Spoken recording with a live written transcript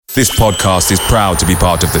This podcast is proud to be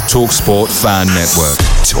part of the TalkSport Fan Network.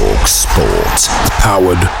 TalkSport.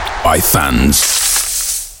 Powered by fans.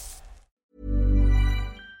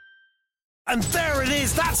 And there it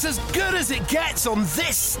is, that's as good as it gets on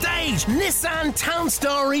this stage. Nissan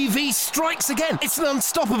Townstar EV strikes again. It's an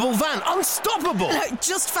unstoppable van, unstoppable.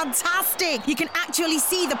 Just fantastic. You can actually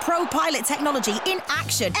see the ProPilot technology in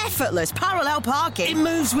action. Effortless parallel parking. It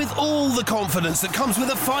moves with all the confidence that comes with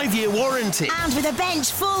a 5-year warranty. And with a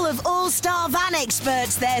bench full of all-star van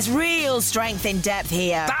experts, there's real strength in depth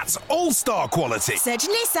here. That's all-star quality. Search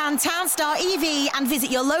Nissan Townstar EV and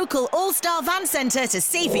visit your local all-star van centre to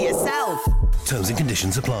see for yourself. Terms and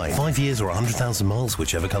conditions apply. 5 years or 100,000 miles,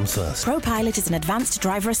 whichever comes first. ProPilot is an advanced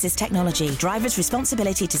driver assist technology. Driver's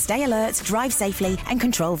responsibility to stay alert, drive safely, and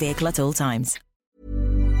control vehicle at all times.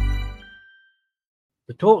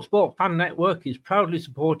 The TalkSport Fan Network is proudly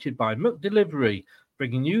supported by McDelivery,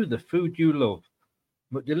 bringing you the food you love.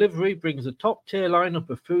 McDelivery brings a top-tier lineup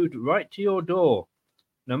of food right to your door.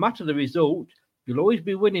 No matter the result, you'll always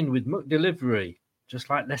be winning with McDelivery, just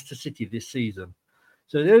like Leicester City this season.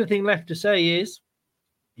 So the only thing left to say is,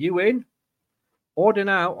 you win. Order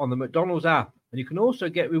now on the McDonald's app, and you can also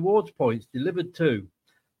get rewards points delivered too.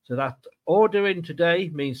 So that ordering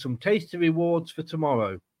today means some tasty rewards for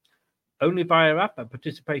tomorrow. Only via app at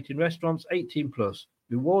participating restaurants, 18+.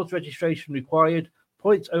 Rewards registration required.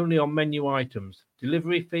 Points only on menu items.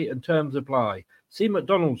 Delivery fee and terms apply. See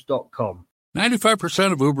mcdonalds.com.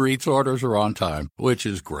 95% of Uber Eats orders are on time, which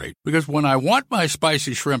is great. Because when I want my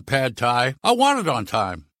spicy shrimp pad thai, I want it on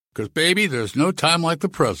time. Because, baby, there's no time like the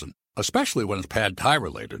present. Especially when it's pad thai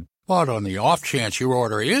related. But on the off chance your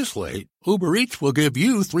order is late, Uber Eats will give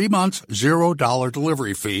you 3 months, $0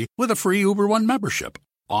 delivery fee with a free Uber One membership.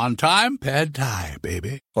 On time, pad thai,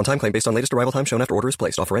 baby. On time claim based on latest arrival time shown after order is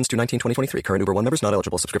placed. Offer ends 2/19/2023. Current Uber One members not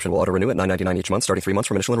eligible. Subscription will auto renew at $9.99 each month starting 3 months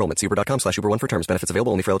from initial enrollment. See Uber.com/Uber One for terms. Benefits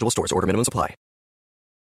available only for eligible stores. Order minimums apply.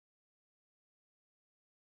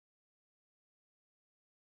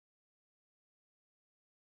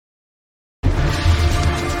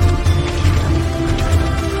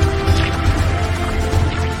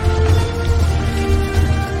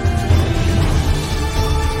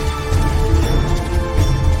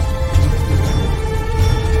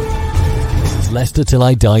 Leicester Till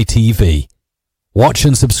I Die TV. Watch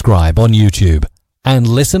and subscribe on YouTube and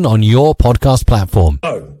listen on your podcast platform.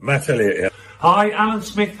 Oh, Matt Elliott here. Hi, Alan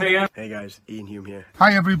Smith here. Hey guys, Ian Hume here.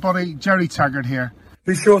 Hi everybody, Jerry Taggart here.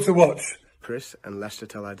 Be sure to watch Chris and Leicester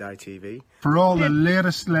Till I Die TV for all the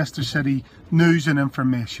latest Leicester City news and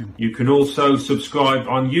information. You can also subscribe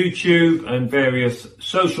on YouTube and various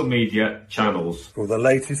social media channels for the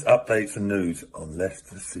latest updates and news on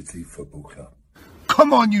Leicester City Football Club.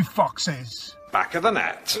 Come on, you foxes! Back of the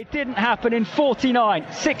net. It didn't happen in 49,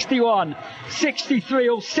 61, 63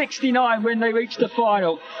 or 69 when they reached the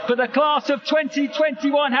final. But the class of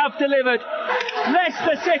 2021 have delivered.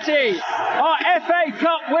 Leicester City are FA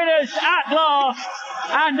Cup winners at last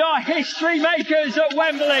and are history makers at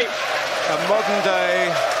Wembley. A modern day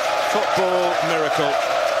football miracle.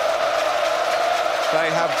 They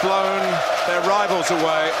have blown their rivals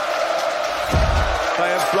away. They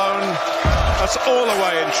have blown us all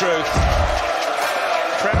away in truth.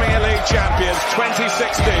 Premier League champions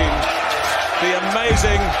 2016, the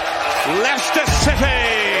amazing Leicester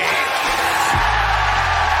City.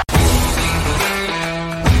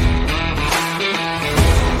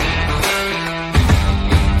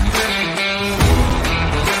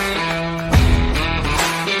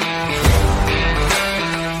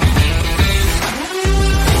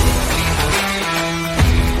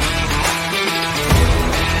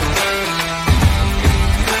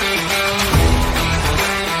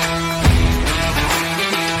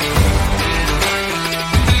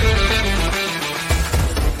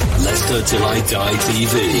 Till I Die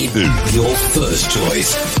TV. Your first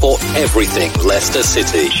choice for everything Leicester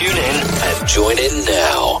City. Tune in and join in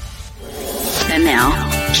now. And now,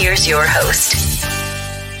 here's your host.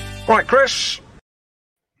 Right, Chris.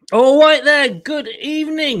 All right there. Good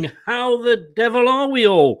evening. How the devil are we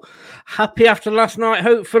all? Happy after last night,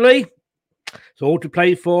 hopefully. It's all to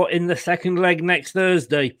play for in the second leg next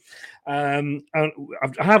Thursday. And I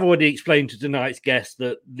have already explained to tonight's guest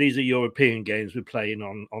that these are European games we're playing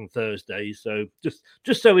on Thursdays. So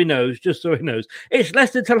just so he knows, it's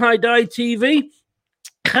Leicester Till I Die TV.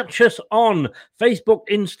 Catch us on Facebook,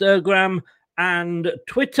 Instagram, and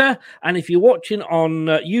Twitter. And if you're watching on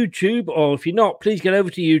YouTube, or if you're not, please get over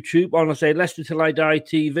to YouTube on, I say, Leicester Till I Die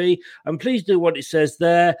TV. And please do what it says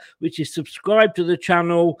there, which is subscribe to the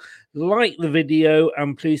channel, like the video,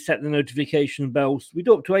 and please set the notification bells. We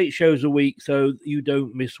do up to 8 shows a week, so you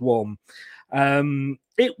don't miss one.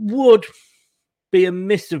 It would be a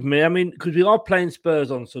miss of me. I mean, because we are playing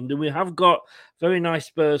Spurs on Sunday. We have got a very nice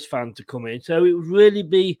Spurs fan to come in. So it would really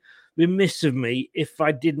be remiss of me if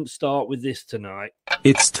I didn't start with this tonight.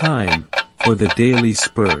 It's time for the Daily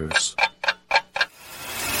Spurs.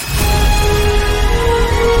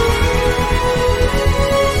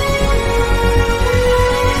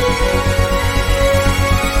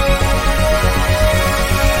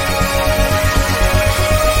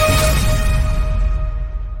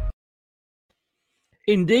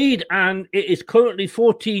 Indeed, and it is currently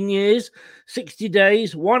 14 years, 60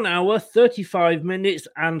 days, 1 hour, 35 minutes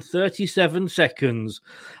and 37 seconds.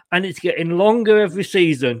 And it's getting longer every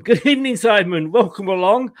season. Good evening, Simon. Welcome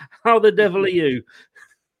along. How the devil are you?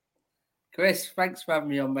 Chris, thanks for having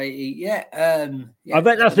me on, matey. Yeah, I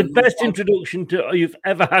bet that's the best introduction you've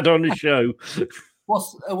ever had on the show.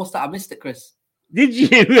 What's that? I missed it, Chris. Did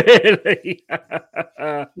you really?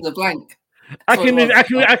 With a blank. I can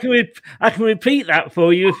repeat that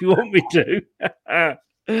for you if you want me to.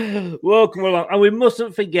 Welcome along, and we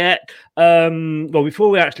mustn't forget. Well, before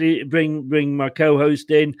we actually bring my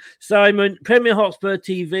co-host in, Simon, Premier Hotspur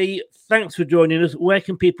TV. Thanks for joining us. Where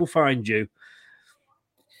can people find you?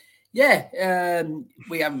 Yeah,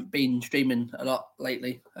 we haven't been streaming a lot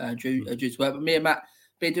lately due to work, but me and Matt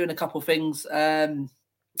been doing a couple of things.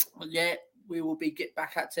 Yeah, we will get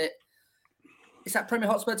back at it. It's at Premier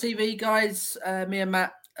Hotspur TV, guys. Me and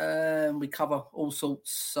Matt, we cover all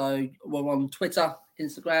sorts. So we're on Twitter,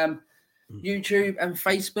 Instagram, YouTube, and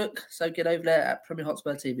Facebook. So get over there at Premier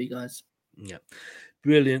Hotspur TV, guys. Yeah,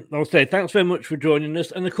 brilliant. I'll say thanks very much for joining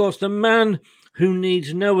us. And of course, the man who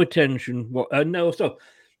needs no attention,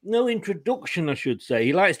 no introduction, I should say.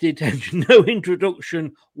 He likes the attention, no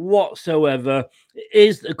introduction whatsoever,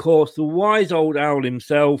 is, of course, the wise old owl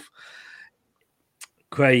himself,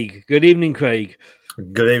 Craig. Good evening, Craig.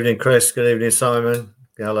 Good evening, Chris. Good evening, Simon.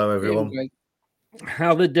 Hello, everyone.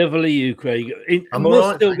 How the devil are you, Craig? I'm must all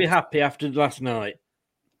right, still thanks. be happy after last night.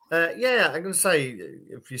 Yeah, I'm going to say,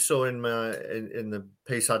 if you saw in the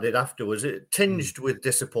piece I did afterwards, it tinged with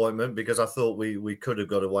disappointment because I thought we could have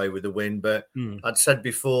got away with the win. But I'd said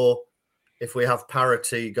before, if we have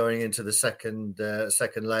parity going into the second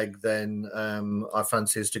leg, then I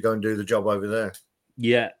fancy us to go and do the job over there.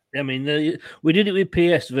 Yeah, I mean, we did it with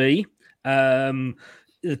PSV.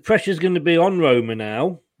 The pressure's going to be on Roma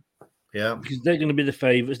now. Yeah. Because they're going to be the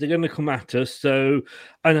favourites. They're going to come at us. So,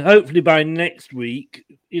 and hopefully by next week,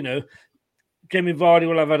 Jamie Vardy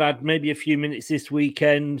will have had maybe a few minutes this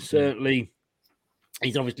weekend. Certainly,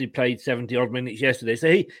 he's obviously played 70-odd minutes yesterday.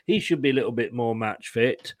 So he should be a little bit more match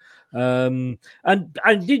fit. And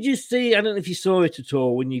did you see, I don't know if you saw it at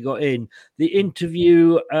all when you got in, the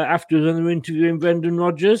interview afterwards when they were interviewing Brendan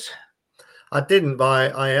Rodgers? I didn't,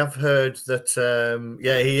 but I have heard that,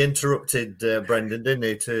 he interrupted Brendan, didn't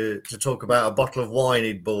he, to talk about a bottle of wine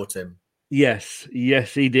he'd bought him. Yes,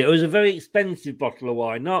 he did. It was a very expensive bottle of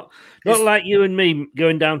wine, not like you and me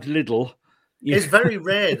going down to Lidl. It's very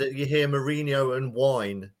rare that you hear Mourinho and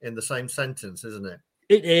wine in the same sentence, isn't it?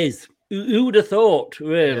 It is. Who would have thought,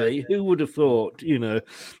 really? Yeah. Who would have thought, He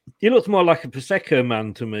looks more like a Prosecco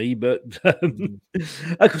man to me, but...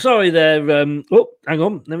 sorry there. Hang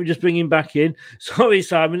on. Let me just bring him back in. Sorry,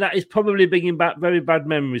 Simon. That is probably bringing back very bad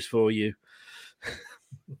memories for you.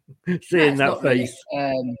 Seeing that face.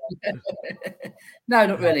 Really. No,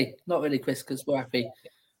 not really. Not really, Chris, because we're happy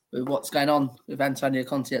with what's going on with Antonio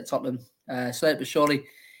Conte at Tottenham. Slowly but surely,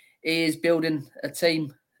 he is building a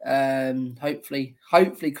team. Hopefully,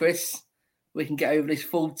 Chris, we can get over this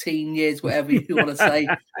 14 years, whatever you want to say,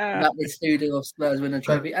 about this studio of Spurs win a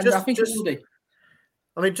trophy. And I think it will do.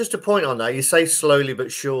 I mean, just a point on that. You say slowly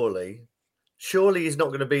but surely. Surely he's not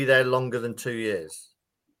going to be there longer than 2 years.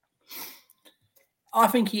 I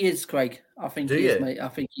think he is, Craig. I think he is, mate. I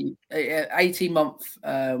think 18 months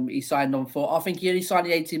he signed on for. I think he only signed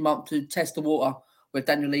the 18 months to test the water with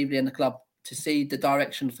Daniel Levy and the club to see the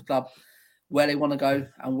direction of the club, where they want to go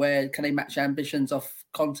and where can they match ambitions of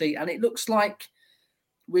Conte. And it looks like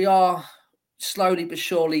we are slowly but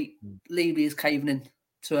surely, Levy is caving in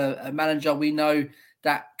to a manager we know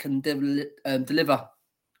that can deliver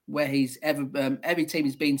where he's every team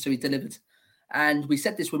he's been to, he delivered. And we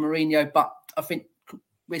said this with Mourinho, but I think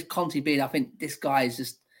with Conte being, I think this guy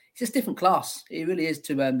is just different class. He really is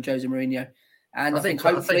to Jose Mourinho. And I think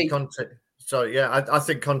hopefully... I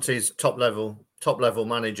think Conte's top level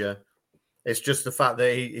manager. It's just the fact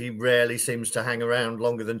that he rarely seems to hang around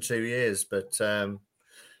longer than 2 years. But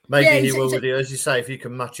maybe he will, as you say, if you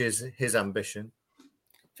can match his ambition.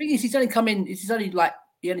 The thing is, he only come in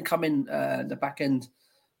the back end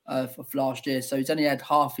of last year, so he's only had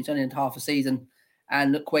half a season,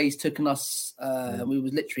 And look where he's taken us. We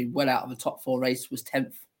was literally well out of the top 4 race, was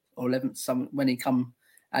 10th or 11th when he come.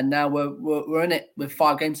 And now we're in it with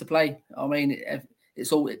 5 games to play. I mean,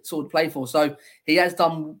 it's all to play for. So he has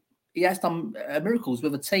done miracles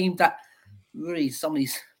with a team that really, some of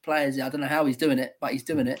these players, I don't know how he's doing it, but he's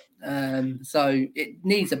doing it. So it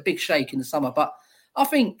needs a big shake in the summer. But I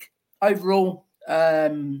think overall,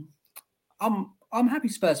 I'm happy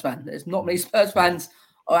Spurs fan. There's not many Spurs fans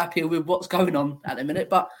are happy with what's going on at the minute,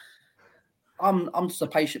 but I'm just a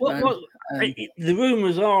patient man. The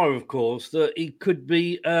rumours are, of course, that he could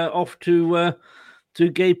be off to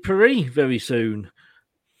Gay Paris very soon,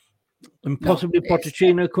 and possibly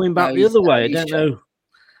Pochettino coming back the other way. I don't know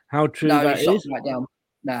how true that is. Right down.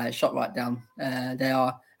 No, it's shot right down. They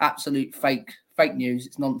are absolute fake news.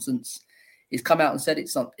 It's nonsense. He's come out and said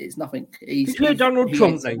it's nothing. Did you hear Donald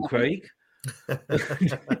Trump then, Craig?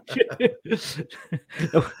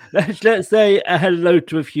 Let's say hello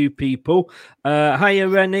to a few people. Hiya,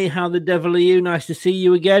 Rennie. How the devil are you? Nice to see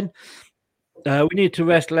you again. We need to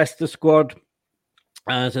rest Leicester squad.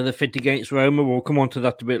 So they're fit against Roma. We'll come on to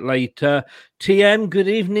that a bit later. TM, good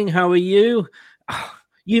evening. How are you?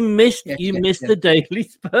 You missed the Daily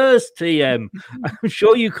Spurs, TM. I'm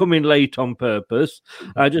sure you come in late on purpose,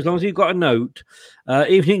 just as long as you've got a note.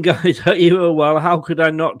 Evening, guys. Hope you are well. How could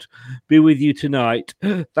I not be with you tonight?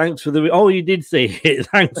 Thanks for you did see it.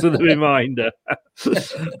 Thanks for the reminder.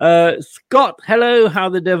 Scott, hello. How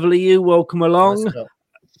the devil are you? Welcome along.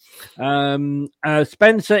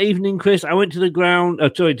 Spencer, evening, Chris. I went to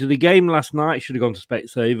the game last night. Should have gone to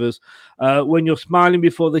Specsavers. When you're smiling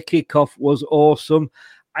before the kickoff was awesome.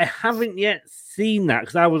 I haven't yet seen that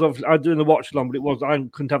because I was doing the watch along, but I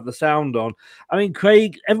couldn't have the sound on. I mean,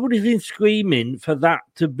 Craig, everybody's been screaming for that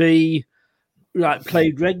to be like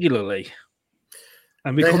played regularly.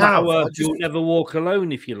 And become You'll Never Walk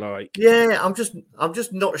Alone, if you like. Yeah, I'm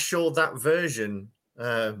just not sure that version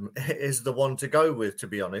is the one to go with, to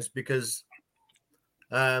be honest, because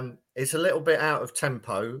it's a little bit out of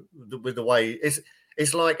tempo with the way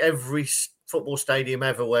it's like every football stadium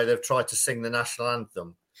ever where they've tried to sing the national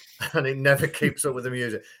anthem and it never keeps up with the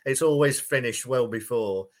music. It's always finished well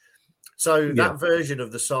before. So that version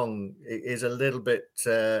of the song is a little bit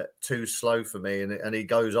too slow for me, and he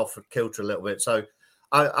goes off kilter a little bit. So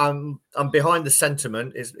I'm behind the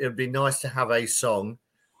sentiment. It'd be nice to have a song.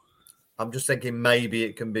 I'm just thinking maybe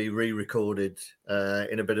it can be re-recorded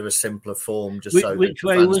in a bit of a simpler form. Which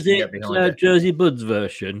way was it? Jersey Buds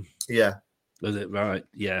version? Yeah. Was it right?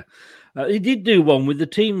 Yeah. He did do one with the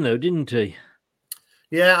team though, didn't he?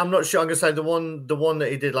 Yeah, I'm not sure. I'm going to say the one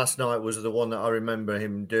that he did last night was the one that I remember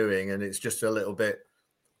him doing, and it's just a little bit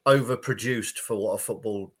overproduced for what a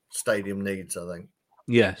football stadium needs, I think.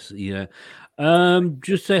 Yes, yeah.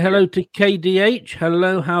 Just say hello to KDH.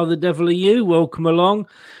 Hello, how the devil are you? Welcome along.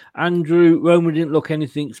 Andrew, Roma didn't look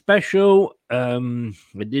anything special.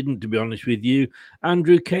 It didn't, to be honest with you.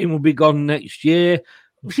 Andrew Kane will be gone next year.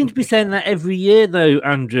 We seem to be saying that every year, though,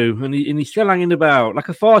 Andrew, and he's still hanging about like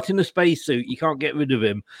a fart in a spacesuit. You can't get rid of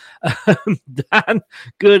him. Dan,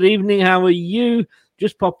 good evening. How are you?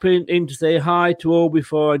 Just popping in to say hi to all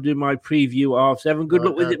before I do my preview R7. Good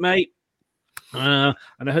luck with it, mate. And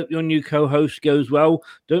I hope your new co-host goes well.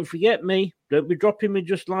 Don't forget me. Don't be dropping me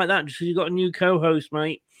just like that just because you got a new co-host,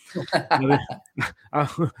 mate. Remember,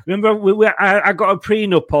 I got a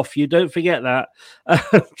prenup off you. Don't forget that.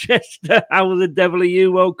 Chester, how the devil are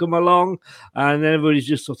you? Welcome along. And everybody's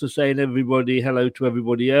just sort of saying hello to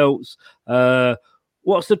everybody else.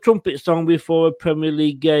 What's the trumpet song before a Premier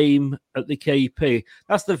League game at the KP?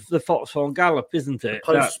 That's the Foxhorn Gallop, isn't it?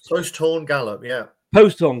 Post-Horn Gallop, yeah.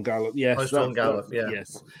 Post-Horn Gallop, yes. Post-Horn Gallop, yeah.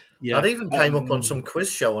 Yes. Yeah. That even came up on some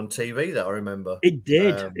quiz show on TV that I remember. It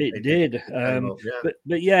did. It did.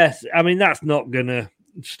 But yes, I mean, that's not going to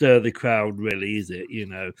stir the crowd, really, is it? You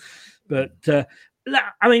know, but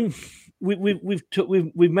I mean,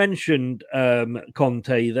 we've mentioned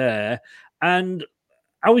Conte there, and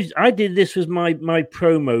I did this as my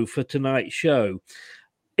promo for tonight's show.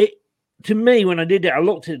 To me, when I did it, I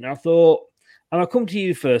looked at it and I thought, and I'll come to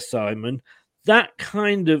you first, Simon. That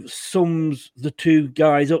kind of sums the two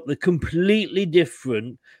guys up. They're completely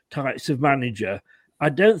different types of manager. I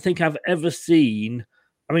don't think I've ever seen.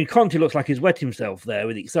 I mean, Conte looks like he's wet himself there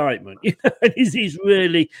with excitement. You know, and he's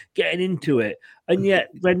really getting into it. And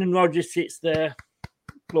yet, Brendan Rodgers sits there,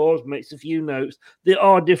 applauds, makes a few notes. There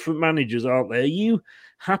are different managers, aren't there? Are you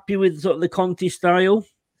happy with sort of the Conte style?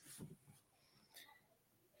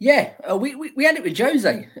 Yeah, we had it with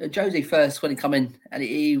Jose. Jose first when he come in, and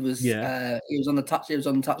he was on the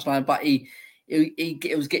touchline, but he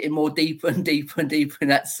was getting more deeper and deeper and deeper in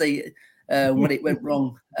that seat. when it went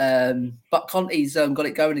wrong. But Conte's got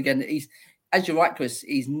it going again. He's, as you're right, Chris,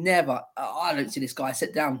 he's never, I don't see this guy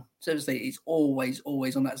sit down. Seriously, he's always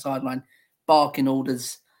on that sideline, barking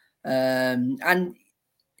orders. And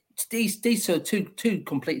these are two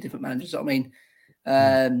completely different managers. I mean,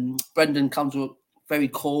 Brendan comes with very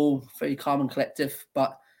cool, very calm and collective,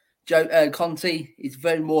 but Conte is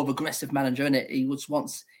very more of an aggressive manager, isn't it? He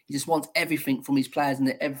just wants everything from his players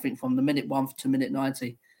and everything from the minute 1 to minute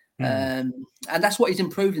 90. And that's what he's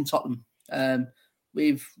improved in Tottenham.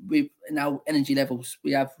 We've in our energy levels,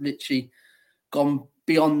 we have literally gone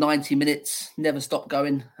beyond 90 minutes, never stopped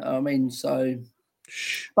going. But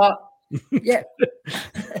yeah,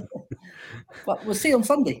 but we'll see on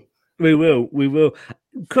Sunday. We will.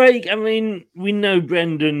 Craig, I mean, we know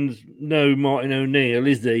Brendan's no Martin O'Neill,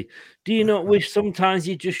 is he? Do you not wish sometimes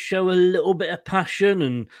you just show a little bit of passion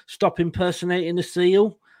and stop impersonating the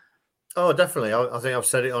seal? Oh, definitely. I think I've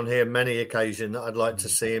said it on here many occasions that I'd like to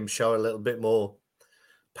see him show a little bit more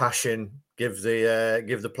passion, give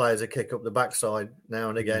the players a kick up the backside now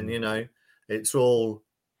and again. You know, it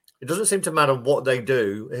doesn't seem to matter what they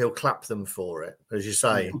do, he'll clap them for it, as you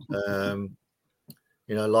say.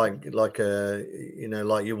 You know, like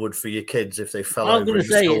you would for your kids if they fell over in the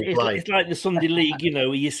school play. It's like the Sunday League, you know,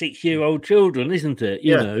 with your 6-year-old children, isn't it?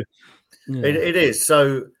 You know, it is.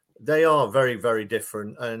 So they are very, very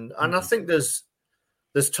different, and I think there's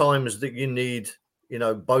times that you need, you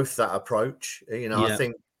know, both that approach. You know, I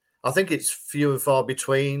think it's few and far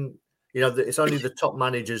between. You know, it's only the top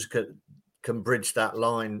managers can bridge that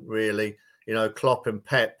line, really. You know, Klopp and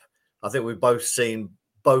Pep. I think we've both seen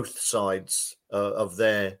both sides of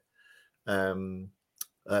their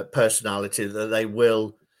personality, that they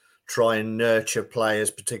will try and nurture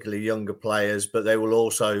players, particularly younger players, but they will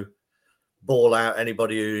also ball out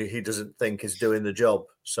anybody who he doesn't think is doing the job.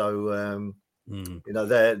 So, you know,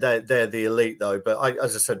 they're the elite, though. But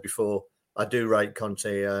as I said before, I do rate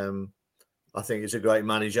Conte. I think he's a great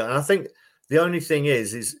manager. And I think the only thing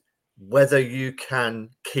is whether you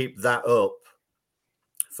can keep that up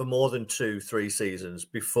for more than 2-3 seasons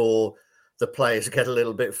before the players get a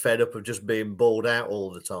little bit fed up of just being balled out all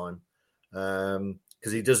the time.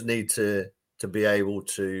 Because he does need to be able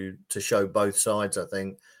to show both sides, I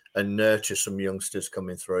think, and nurture some youngsters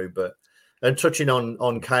coming through. And touching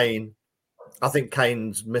on Kane, I think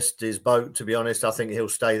Kane's missed his boat, to be honest. I think he'll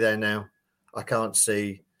stay there now. I can't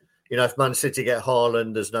see, you know, if Man City get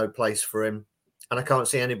Haaland, there's no place for him. And I can't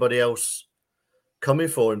see anybody else coming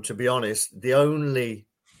for him, to be honest. The only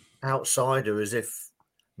outsider is if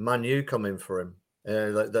Man U come in for him,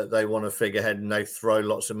 that they want to figure ahead and they throw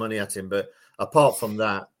lots of money at him. But apart from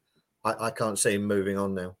that, I can't see him moving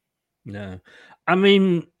on now. No. I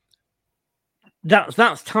mean,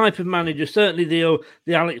 that's type of manager. Certainly the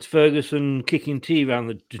Alex Ferguson kicking tea around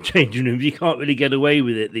the changing rooms. You can't really get away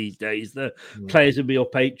with it these days. The players will be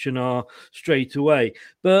up H&R straight away.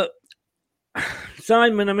 But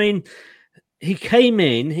Simon, I mean, he came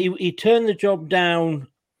in, he turned the job down.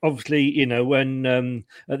 Obviously, you know, when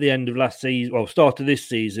at the end of last season, well, start of this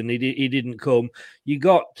season, he didn't come. You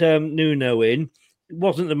got Nuno in. It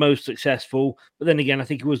wasn't the most successful, but then again, I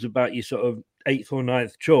think it was about your sort of 8th or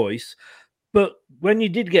 9th choice. But when you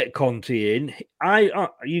did get Conte in,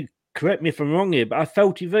 you correct me if I'm wrong here, but I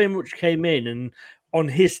felt he very much came in and on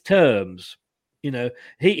his terms. You know,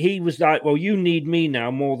 he was like, well, you need me now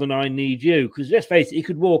more than I need you. Because let's face it, he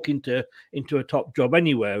could walk into a top job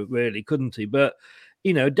anywhere, really, couldn't he? But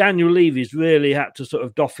you know, Daniel Levy's really had to sort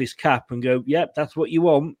of doff his cap and go, yep, that's what you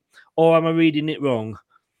want. Or am I reading it wrong?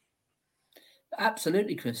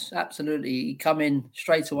 Absolutely, Chris. Absolutely. He come in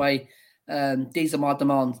straight away. These are my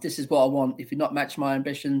demands. This is what I want. If you're not matching my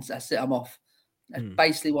ambitions, that's it. I'm off. That's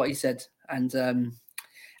basically what he said. And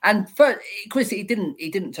Chris, he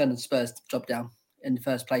didn't turn the Spurs job down in the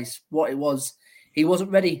first place. What it was, he wasn't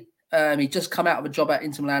ready. He just come out of a job at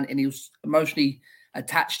Inter Milan and he was emotionally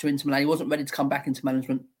attached to Inter Milan. He wasn't ready to come back into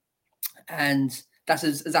management. And that's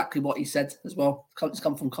exactly what he said as well. It's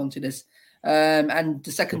come from Conte, this. And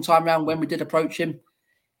the second time round, when we did approach him,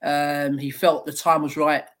 he felt the time was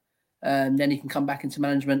right. Then he can come back into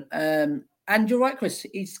management. And you're right, Chris.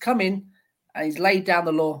 He's come in and he's laid down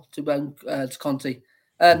the law to Conte,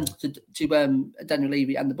 to Daniel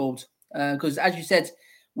Levy and the board. Because as you said,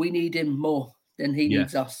 we need him more than he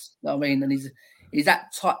needs us. You know what I mean? And he's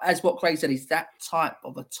that type, as what Craig said, he's that type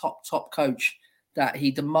of a top coach that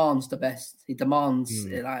he demands the best. He demands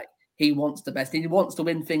he wants the best. He wants to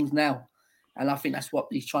win things now. And I think that's what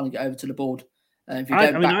he's trying to get over to the board. I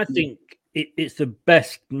think it's the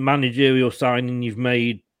best managerial signing you've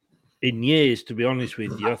made in years, to be honest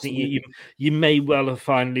with you. Absolutely. I think you may well have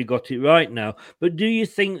finally got it right now. But do you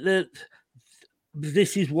think that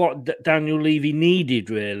this is what Daniel Levy needed,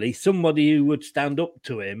 really. Somebody who would stand up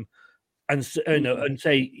to him and and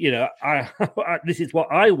say, this is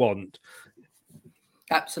what I want.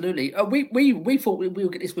 Absolutely. We thought we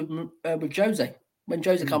would get this with Jose. When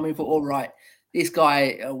Jose came in, we thought, all right, this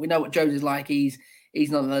guy, we know what Jose's like. He's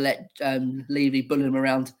not going to let Levy bully him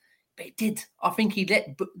around. But he did. I think he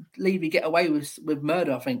let Levy get away with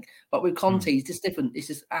murder, I think. But with Conte, it's just different. It's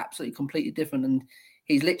just absolutely completely different. And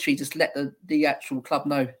he's literally just let the actual club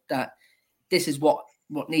know that this is what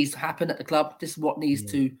needs to happen at the club. This is what needs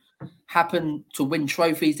to happen to win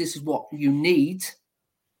trophies. This is what you need.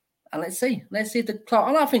 And let's see if the club,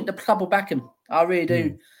 and I think the club will back him. I really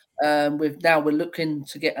do. We're looking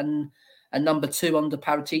to get a number 2 under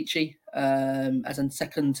Paratici as a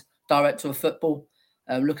second director of football.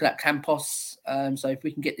 Looking at Campos. So if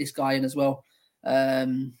we can get this guy in as well, I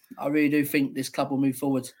really do think this club will move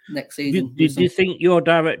forward next season. Do you think your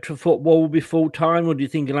director of football will be full time, or do you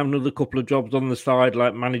think you'll have another couple of jobs on the side,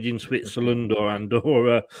 like managing Switzerland or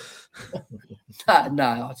Andorra? No,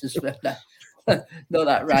 I just not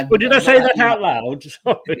that random. Well, did I say that out loud?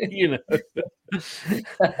 Sorry,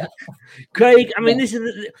 Craig. I mean, this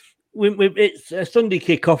is it's a Sunday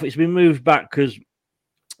kickoff. It's been moved back because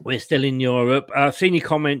we're still in Europe. I've seen your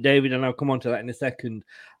comment, David, and I'll come on to that in a second.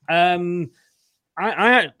 I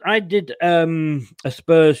did a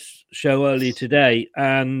Spurs show earlier today,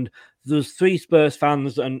 and there's 3 Spurs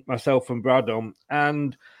fans and myself and Brad on,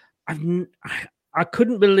 and I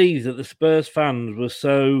couldn't believe that the Spurs fans were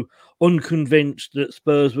so unconvinced that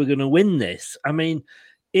Spurs were going to win this. I mean,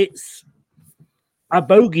 it's a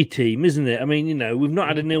bogey team, isn't it? I mean, we've not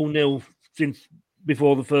had a 0-0 since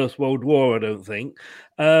before the First World War, I don't think.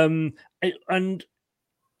 And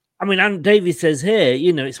David says here,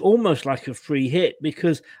 it's almost like a free hit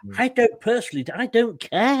because I don't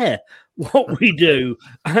care what we do.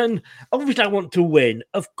 And obviously I want to win.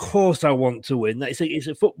 Of course I want to win. It's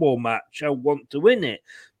a football match. I want to win it.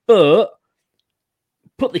 But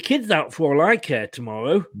put the kids out for all I care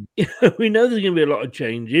tomorrow. We know there's going to be a lot of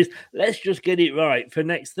changes. Let's just get it right for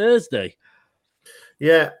next Thursday.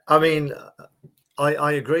 Yeah, I mean,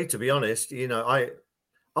 I agree, to be honest.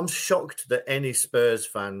 I'm shocked that any Spurs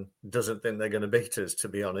fan doesn't think they're going to beat us, to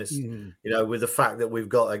be honest. With the fact that we've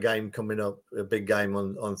got a game coming up, a big game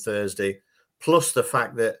on Thursday, plus the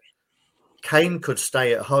fact that Kane could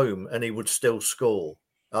stay at home and he would still score.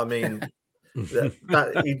 I mean,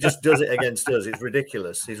 that he just does it against us. It's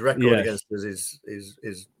ridiculous. His record against us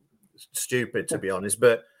is stupid, to be honest.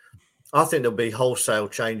 But I think there'll be wholesale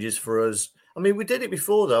changes for us. I mean, we did it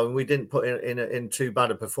before, though, and we didn't put in too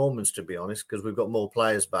bad a performance, to be honest, because we've got more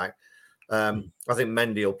players back. I think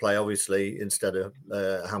Mendy will play, obviously, instead of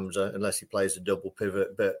Hamza, unless he plays a double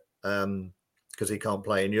pivot, but because he can't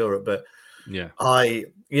play in Europe. But I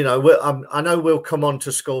know we'll come on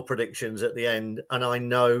to score predictions at the end, and I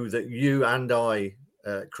know that you and I,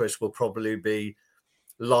 Chris, will probably be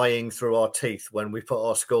lying through our teeth when we put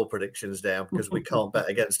our score predictions down because we can't bet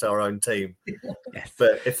against our own team.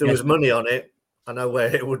 But if there was money on it, I know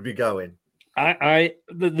where it would be going.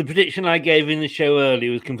 The prediction I gave in the show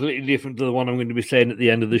earlier was completely different to the one I'm going to be saying at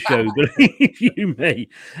the end of the show. But if you may,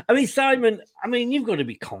 I mean, Simon, you've got to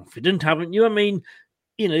be confident, haven't you? I mean,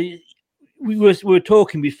 we were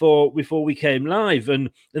talking before we came live,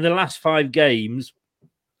 and in the last 5 games,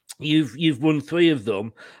 you've won 3 of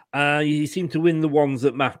them. You seem to win the ones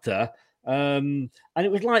that matter. And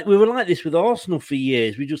it was like we were like this with Arsenal for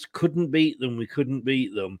years. We just couldn't beat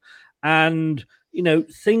them. And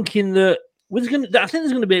thinking that I think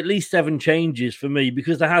there's going to be at least 7 changes for me,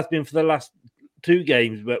 because there has been for the last 2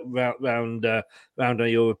 games round our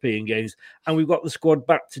European games, and we've got the squad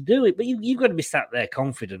back to do it. But you've got to be sat there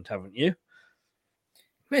confident, haven't you?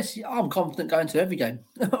 Yes, I'm confident going to every game.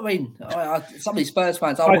 I mean, some of these Spurs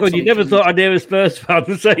fans... My God, you never thought I'd hear a Spurs fan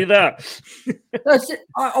say that.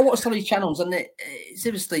 I watch some of these channels, and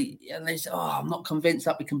seriously, and they say, I'm not convinced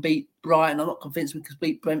that we can beat Brighton. I'm not convinced we can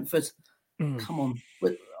beat Brentford. Come on.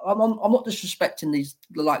 I'm not disrespecting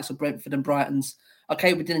the likes of Brentford and Brighton's.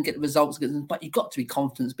 Okay, we didn't get the results against them, but you've got to be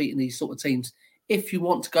confident beating these sort of teams. If you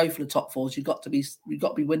want to go for the top 4s, you've got to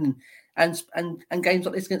be winning. And games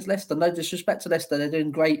like this against Leicester, no disrespect to Leicester, they're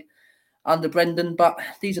doing great under Brendan, but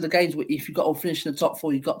these are the games where if you've got to finish in the top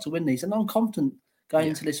 4, you've got to win these. And I'm confident going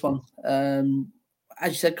into this one. As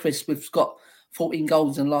you said, Chris, we've got 14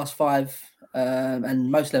 goals in the last 5,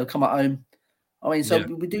 and most of them come at home. I mean, so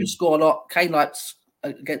we do score a lot. Kane likes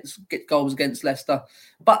get goals against Leicester,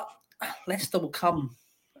 but Leicester will come,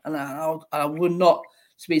 and I would not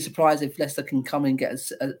be surprised if Leicester can come and get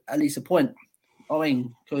us at least a point. I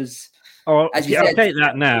mean, because as you said, I'll take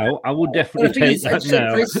that now. I would definitely take that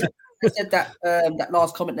now. they said that that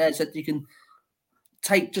last comment there said you can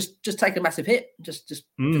take just take a massive hit, just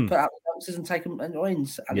put out the boxes and take them and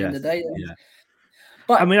wins at the end of the day.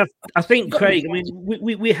 But I mean, I think Craig. I mean,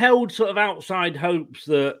 we held sort of outside hopes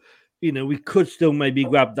that we could still maybe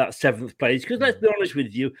grab that 7th place because let's be honest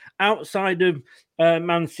with you, outside of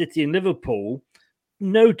Man City and Liverpool,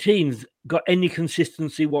 no teams got any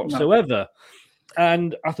consistency whatsoever. No.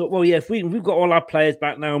 And I thought, well, yeah, if we've got all our players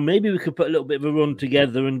back now, maybe we could put a little bit of a run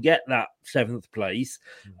together and get that 7th place.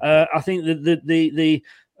 I think that the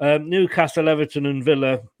Newcastle, Everton, and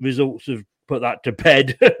Villa results have put that to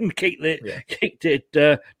bed and kicked it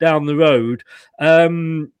down the road.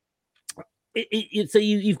 So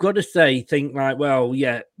you've got to think like, well,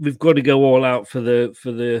 yeah, we've got to go all out for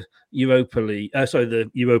the Europa League.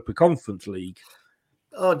 The Europa Conference League.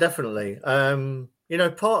 Oh, definitely.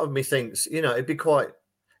 Part of me thinks, it'd be quite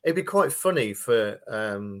funny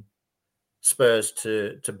for Spurs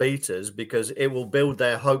to beat us because it will build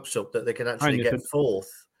their hopes up that they can actually get 4th.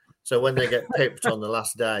 So when they get pipped on the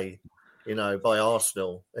last day, by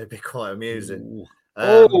Arsenal, it'd be quite amusing.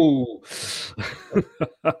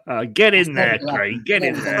 Get in there, Craig. Get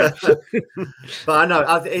in there. But I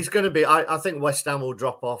know it's going to be. I think West Ham will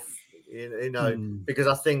drop off. Because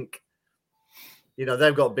I think.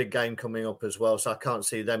 They've got a big game coming up as well, so I can't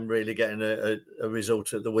see them really getting a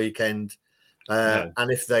result at the weekend.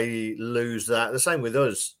 And if they lose that, the same with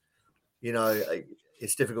us,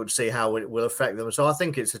 it's difficult to see how it will affect them. So I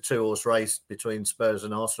think it's a 2-horse race between Spurs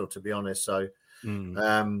and Arsenal, to be honest. So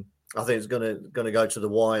I think it's going to go to the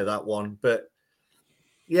wire, that one. But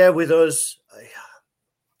yeah, with us,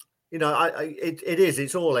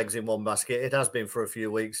 it's all eggs in one basket. It has been for a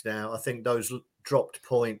few weeks now. I think those dropped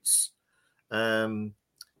points in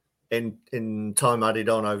time added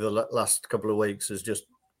on over the last couple of weeks has just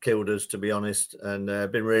killed us, to be honest, and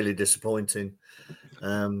been really disappointing.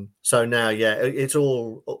 So now, it's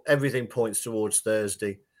everything points towards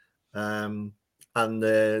Thursday, and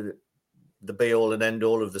the be all and end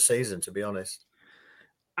all of the season, to be honest.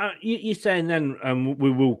 You're saying then,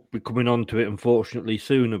 we will be coming on to it, unfortunately,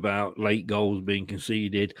 soon about late goals being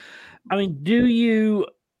conceded. I mean, do you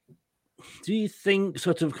think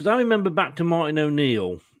sort of, because I remember back to Martin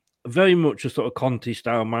O'Neill, very much a sort of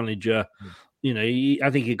Conte-style manager. I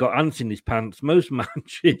think he got ants in his pants most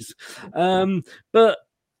matches. But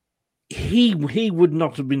he would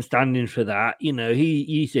not have been standing for that.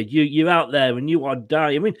 He said, you're out there and you are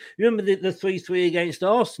dying. I mean, remember the 3-3 against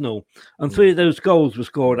Arsenal? And 3 of those goals were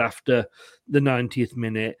scored after the 90th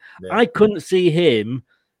minute. Yeah. I couldn't see him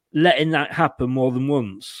letting that happen more than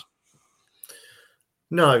once.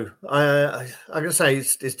 No, I'm going to say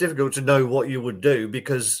it's difficult to know what you would do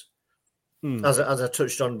because, as I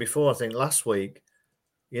touched on before, I think last week,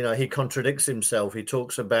 he contradicts himself. He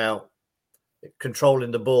talks about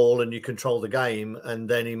controlling the ball and you control the game, and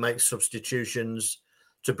then he makes substitutions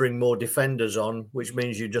to bring more defenders on, which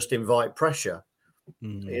means you just invite pressure.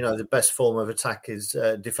 The best form of attack is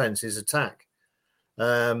defense is attack.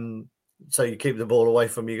 So you keep the ball away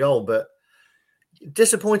from your goal, but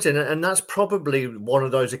disappointing, and that's probably one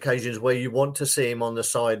of those occasions where you want to see him on the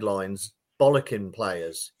sidelines bollocking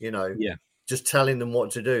players, just telling them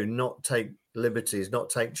what to do, not take liberties, not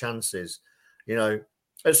take chances.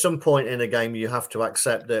 At some point in a game, you have to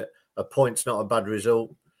accept that a point's not a bad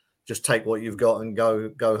result. Just take what you've got and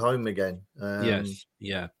go home again. Yes,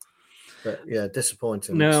 yeah. But yeah,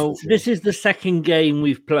 disappointing. Now, this is the second game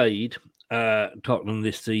we've played Tottenham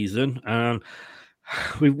this season.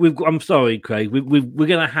 I'm sorry, Craig. We're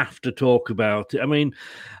going to have to talk about it. I mean,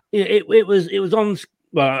 it was on.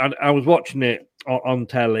 Well, I was watching it on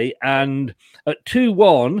telly, and at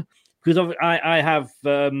 2-1, because I have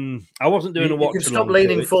I wasn't doing a watch. You can stop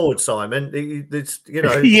leaning forward, Simon.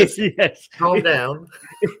 Yes. Calm down.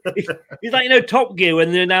 It's like Top Gear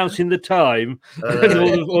when they're announcing the time,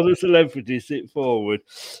 and all the celebrities sit forward.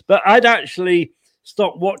 But I'd actually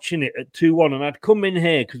stopped watching it at 2-1, and I'd come in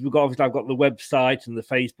here because I've got the website and the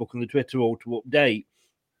Facebook and the Twitter all to update.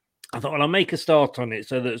 I thought, well, I'll make a start on it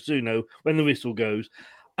so that when the whistle goes,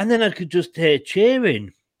 and then I could just hear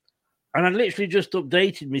cheering, and I literally just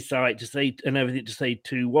updated my site to say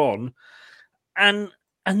 2-1, and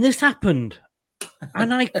this happened,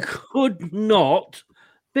 and I could not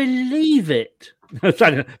believe it.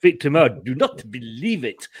 Victim, I do not believe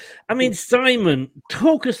it. I mean, Simon,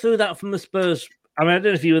 talk us through that from the Spurs. I mean, I don't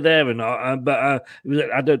know if you were there or not, but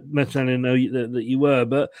I don't necessarily know that you were.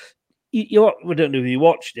 But I don't know if you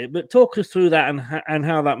watched it, but talk us through that and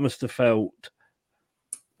how that must have felt.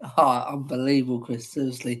 Oh, unbelievable, Chris.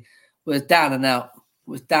 Seriously, we're down and out.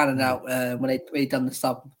 When they done the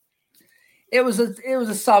sub. It was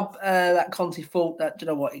a sub that Conte thought that, you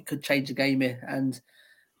know what, it could change the game here. And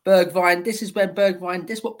Bergwijn, this is what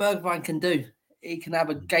Bergwijn can do. He can have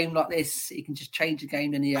a game like this. He can just change the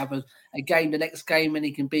game. Then he have a game the next game, and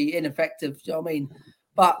he can be ineffective. Do you know what I mean?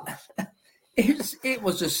 But it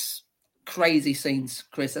was just crazy scenes,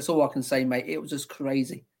 Chris. That's all I can say, mate. It was just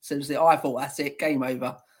crazy. Seriously, I thought that's it, game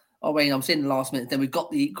over. I mean, I'm seeing the last minute. Then we got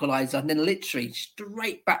the equaliser, and then literally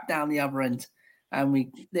straight back down the other end, and we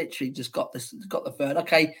literally just got the third.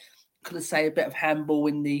 Okay, could I say a bit of handball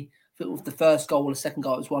in the first goal or the second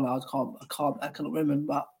goal? It was one I can't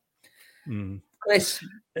remember. But Chris,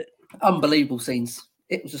 unbelievable scenes.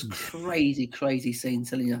 It was just crazy, crazy scenes,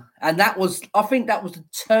 telling you. And I think that was the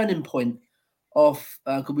turning point of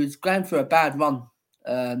because we was going through a bad run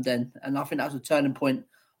then, and I think that was a turning point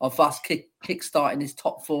of us kick-starting this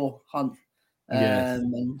top 4 hunt.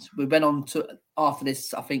 And we went on to, after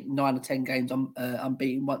this, I think 9 or 10 games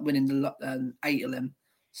unbeaten, winning 8 of them.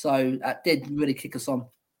 So that did really kick us on.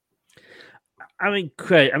 I mean,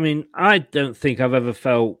 Craig, I don't think I've ever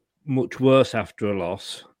felt much worse after a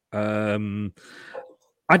loss.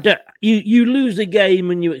 You lose a game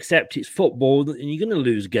and you accept it's football, and you're going to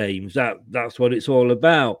lose games. That's what it's all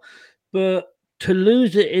about. But to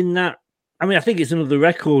lose it in that, I think it's another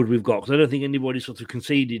record we've got, because I don't think anybody sort of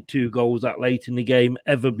conceded 2 goals that late in the game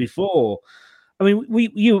ever before. I'm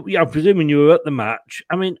presuming you were at the match.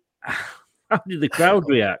 How did the crowd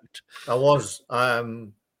react? I was. I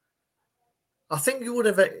think you would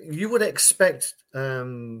expect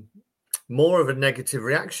more of a negative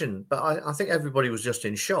reaction, but I think everybody was just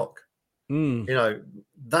in shock. You know,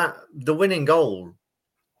 that the winning goal,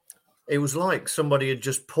 it was like somebody had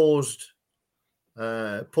just paused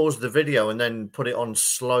the video and then put it on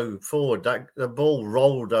slow forward. That the ball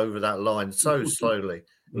rolled over that line so slowly.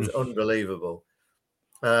 It was unbelievable.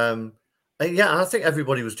 I think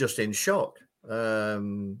everybody was just in shock. I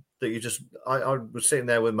was sitting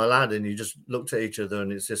there with my lad, and you just looked at each other,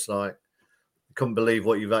 and it's just like, you couldn't believe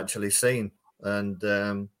what you've actually seen. And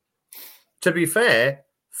to be fair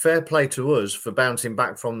play to us for bouncing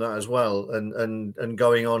back from that as well, and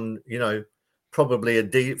going on, you know, probably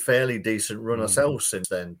a fairly decent run ourselves since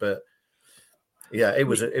then. But yeah, it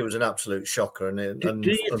was an absolute shocker, and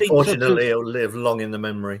unfortunately, it'll live long in the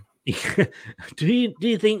memory. Do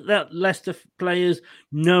you think that Leicester players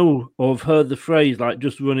know or have heard the phrase like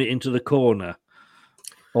 "just run it into the corner"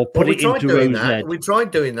 or put it into Rose's head? We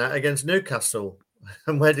tried doing that against Newcastle,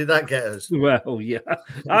 and where did that get us? Well, yeah,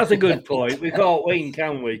 that's a good point. We can't win,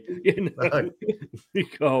 can we? You know, no. We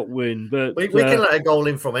can't win, but we can let a goal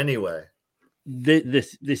in from anywhere.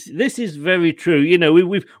 This is very true. You know,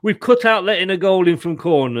 we've cut out letting a goal in from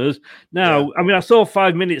corners. Now, I saw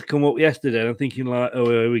 5 minutes come up yesterday, and I'm thinking like, oh,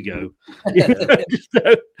 here we go. Just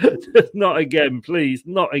not again, please,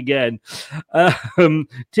 not again.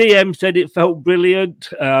 TM said it felt brilliant.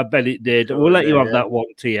 I bet it did. We'll let you have that one,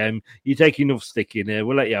 TM. You take enough stick in here.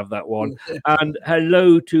 We'll let you have that one. And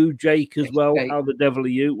hello to Jake as well. How the devil are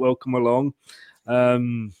you? Welcome along.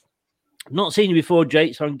 Not seen you before,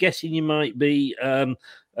 Jake, so I'm guessing you might be a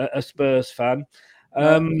Spurs fan.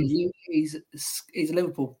 He's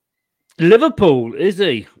Liverpool. Liverpool, is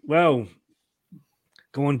he? Well,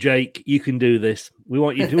 go on, Jake. You can do this. We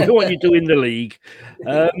want you to win the league.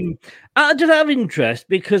 I just have interest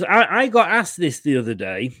because I got asked this the other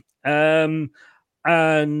day, and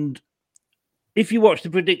if you watch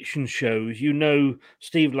the prediction shows, you know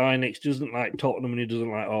Steve Lynex doesn't like Tottenham and he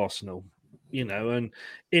doesn't like Arsenal. You know, and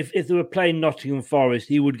if they were playing Nottingham Forest,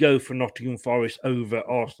 he would go for Nottingham Forest over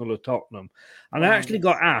Arsenal or Tottenham. And I actually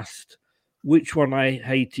got asked which one I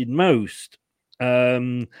hated most.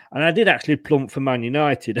 And I did actually plump for Man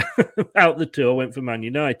United. Out the two, I went for Man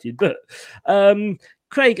United. But,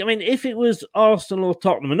 Craig, if it was Arsenal or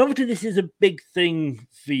Tottenham, and obviously this is a big thing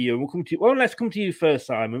for you. We'll come to you. Well, let's come to you first,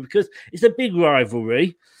 Simon, because it's a big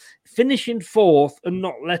rivalry. Finishing 4th and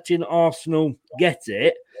not letting Arsenal get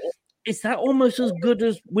it. Is that almost as good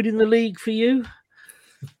as winning the league for you?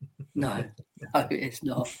 No, it's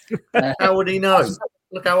not. How would he know?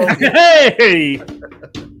 Look how old Hey!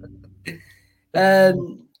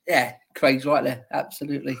 Yeah, Craig's right there.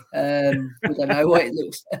 Absolutely. We don't know what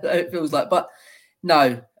it feels like, but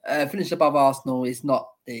no, finishing above Arsenal is not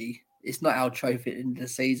our trophy in the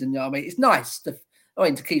season. You know what I mean? It's nice to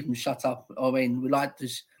keep them shut up. We like to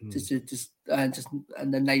and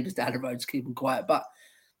the neighbours down the road to keep them quiet, but.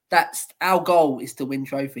 That's our goal, is to win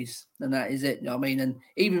trophies, and that is it. You know what I mean? And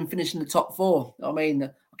even finishing the top 4. You know what I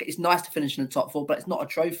mean? It's nice to finish in the top 4, but it's not a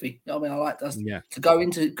trophy. You know what I mean? I like us to go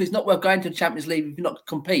into, because it's not worth going to the Champions League if you're not going to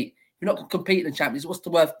compete. If you're not going to compete in the Champions, what's the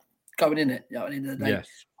worth going in it? You know, at the end of the day,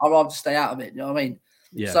 I'd rather stay out of it. You know what I mean?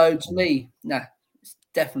 Yeah. So to me, it's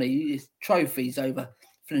definitely trophies over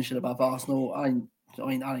finishing above Arsenal. I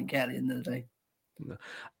don't care at the end of the day.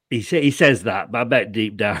 He says that, but I bet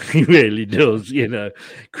deep down he really does, you know.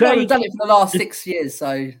 Craig, we've done it for the last 6 years,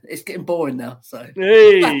 so it's getting boring now. So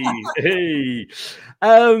hey.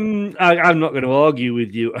 I'm not going to argue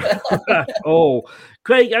with you at all.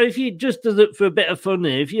 Craig, if you just does it for a bit of fun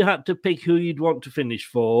here, if you had to pick who you'd want to finish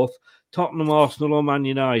fourth, Tottenham, Arsenal, or Man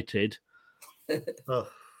United. Oh,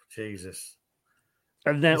 Jesus.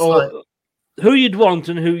 And then who you'd want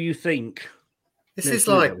and who you think. It's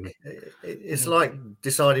like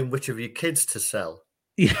deciding which of your kids to sell.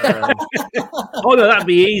 Yeah. Oh no, that'd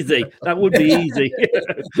be easy. That would be easy.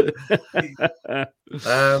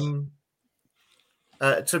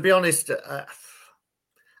 To be honest,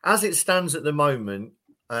 as it stands at the moment,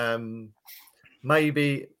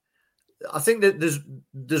 maybe I think that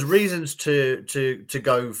there's reasons to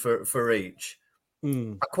go for each.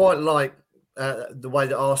 I quite like the way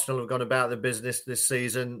that Arsenal have gone about the business this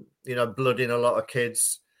season, you know, blooding a lot of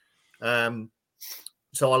kids.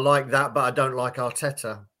 So I like that, but I don't like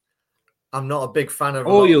Arteta. I'm not a big fan of.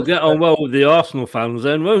 Oh, you'll get on well with the Arsenal fans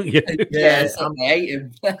then, won't you? Yeah, I hate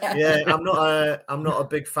him. Yeah, I'm not a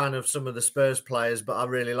big fan of some of the Spurs players, but I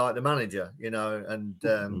really like the manager, you know, and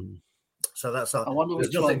so that's. I wonder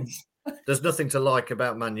which ones. There's nothing to like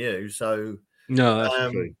about Man U, so no,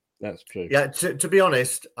 that's true. That's true. Yeah, to be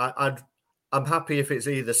honest, I'm happy if it's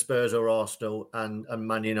either Spurs or Arsenal and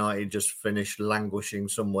Man United just finish languishing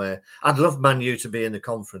somewhere. I'd love Man U to be in the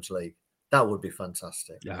Conference League. That would be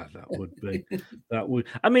fantastic. Yeah, that would be. That would.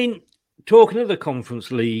 I mean, talking of the Conference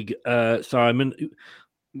League, Simon,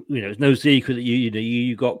 you know, it's no secret that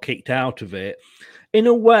you got kicked out of it. In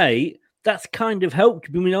a way, that's kind of helped.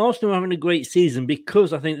 I mean, Arsenal are having a great season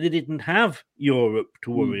because I think they didn't have Europe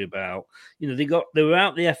to worry about. You know, they were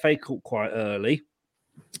out the FA Cup quite early.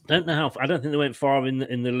 I don't think they went far in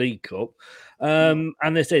the League Cup. And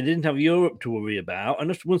they say they didn't have Europe to worry about. And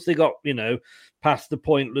just once they got, you know, past the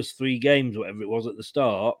pointless 3 games, whatever it was at the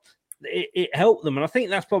start, it helped them. And I think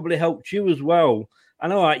that's probably helped you as well. I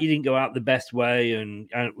know you didn't go out the best way, and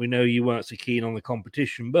we know you weren't so keen on the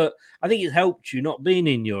competition, but I think it's helped you not being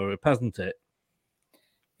in Europe, hasn't it?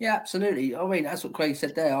 Yeah, absolutely. I mean, that's what Craig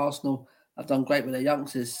said there. Arsenal have done great with their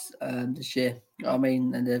youngsters this year. I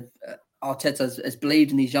mean, and Arteta has believed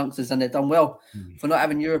in these youngsters, and they've done well for not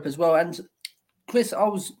having Europe as well. And Chris, I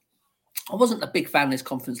wasn't a big fan of this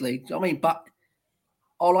Conference League. I mean, but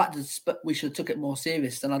I like we should have took it more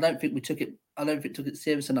serious, and I don't think we took it. I don't think took it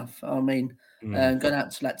serious enough. I mean, going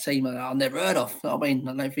out to that team I've never heard of. I mean,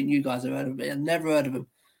 I don't think you guys have heard of it. I've never heard of them.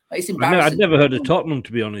 It's embarrassing. I'd never heard of Tottenham,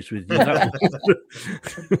 to be honest with you. I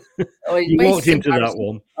mean, you walked into that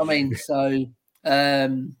one. I mean, so,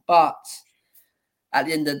 but at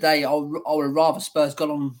the end of the day, I would rather Spurs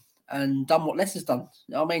gone on and done what Leicester's done.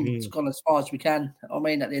 I mean, it's gone as far as we can. I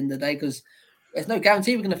mean, at the end of the day, because there's no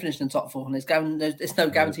guarantee we're going to finish in the top 4, and there's no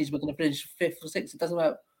guarantees we're going to finish 5th or 6th. It doesn't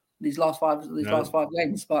matter these last 5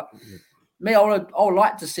 games. But me, I would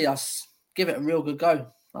like to see us give it a real good go.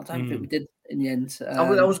 I don't think we did in the end. I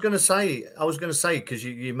was going to say because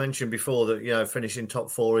you mentioned before that, you know, finishing top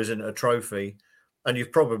 4 isn't a trophy, and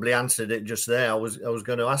you've probably answered it just there. I was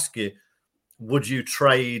going to ask you, would you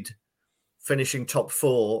trade finishing top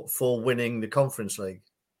 4 for winning the Conference League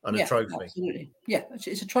and a trophy? Absolutely. Yeah,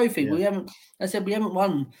 it's a trophy. Yeah. We haven't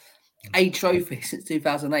won a trophy since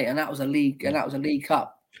 2008, and that was a league,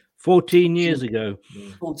 Cup. 14 years ago.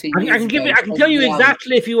 14 I can tell you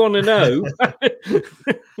exactly if you want to know.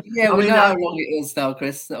 Yeah, we know how long it is now,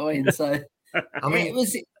 Chris. I mean, so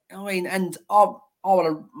and I would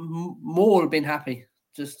have more been happy.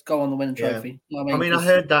 Just go on the winning trophy. Yeah. I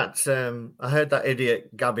heard that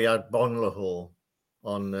idiot Gabby Agbonlahor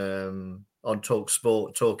on Talk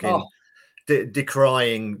Sport talking,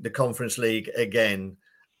 decrying the Conference League again,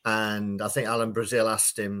 and I think Alan Brazil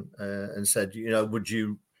asked him and said, you know, would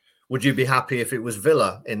you be happy if it was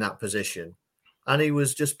Villa in that position? And he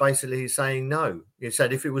was just basically saying no. He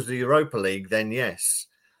said if it was the Europa League, then yes.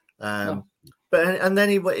 But then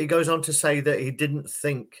he goes on to say that he didn't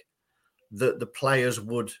think that the players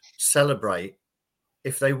would celebrate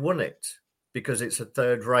if they won it because it's a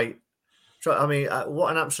third-rate. So I mean,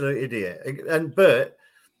 what an absolute idiot! But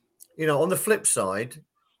you know, on the flip side,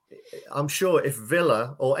 I'm sure if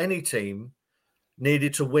Villa or any team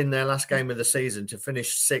needed to win their last game of the season to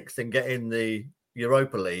finish 6th and get in the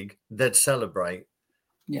Europa League, they'd celebrate.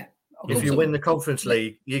 Yeah, If you win the Conference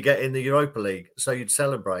League, you get in the Europa League, so you'd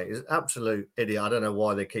celebrate. It's absolute idiot. I don't know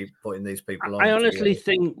why they keep putting these people on. I honestly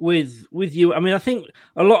think with you, I mean, I think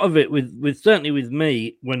a lot of it with certainly with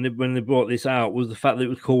me when they brought this out was the fact that it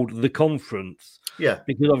was called the Conference. Yeah,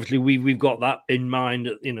 because obviously we've got that in mind,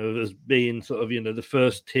 as being sort of the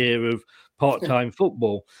first tier of part-time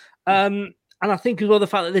football. And I think as well the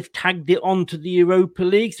fact that they've tagged it onto the Europa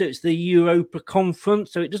League, so it's the Europa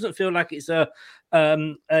Conference, so it doesn't feel like it's a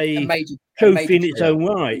major trophy in its own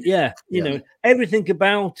right. Yeah, you know, everything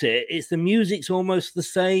about it. It's the music's almost the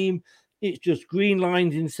same. It's just green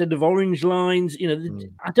lines instead of orange lines.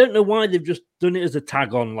 I don't know why they've just done it as a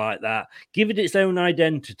tag on like that. Give it its own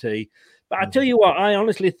identity. But I tell you what, I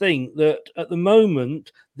honestly think that at the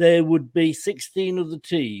moment there would be 16 other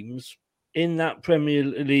teams in that Premier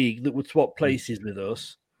League that would swap places with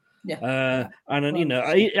us. Yeah. I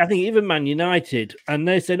think even Man United, and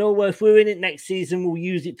they said, oh, well, if we're in it next season, we'll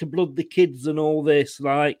use it to blood the kids and all this.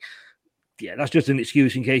 That's just an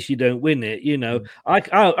excuse in case you don't win it.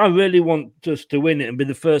 I really want us to win it and be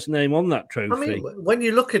the first name on that trophy. I mean, when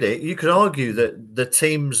you look at it, you could argue that the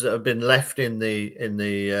teams that have been left in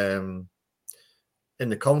the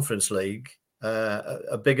Conference League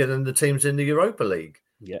are bigger than the teams in the Europa League.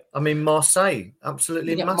 Yeah, I mean, Marseille,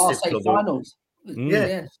 absolutely massive Marseille club. Finals.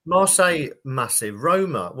 Yeah, Marseille, massive.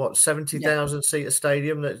 Roma, 70,000 seater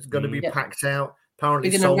stadium that's going to be packed out.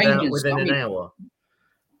 Apparently sold out within an hour.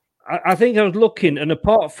 I think I was looking, and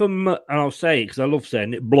apart from, and I'll say it because I love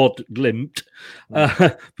saying it, Blood Glimt,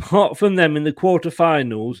 apart from them in the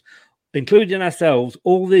quarterfinals, including ourselves,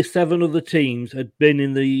 all the 7 other teams had been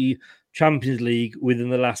in the Champions League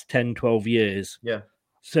within the last 10, 12 years. Yeah.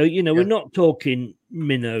 So, we're not talking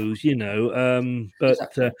minnows,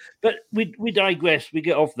 but we digress, we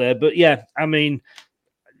get off there. But yeah, I mean,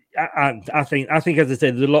 I think, as I said,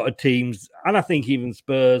 there's a lot of teams, and I think even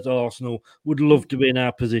Spurs, Arsenal would love to be in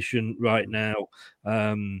our position right now.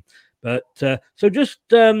 So just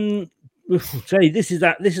say this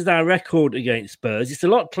is our record against Spurs. It's a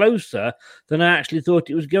lot closer than I actually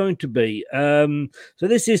thought it was going to be. So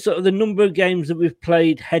this is sort of the number of games that we've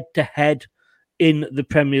played head to head in the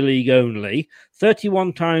Premier League only.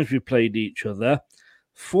 31 times we played each other.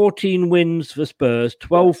 14 wins for Spurs,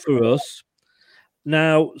 12 for us.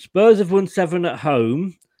 Now, Spurs have won 7 at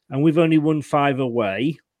home, and we've only won 5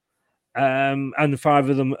 away. And 5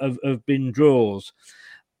 of them have been draws.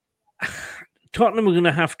 Tottenham are going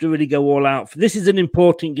to have to really go all out. This is an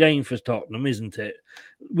important game for Tottenham, isn't it?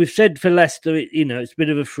 We've said for Leicester, it's a bit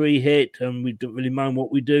of a free hit, and we don't really mind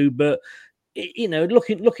what we do. But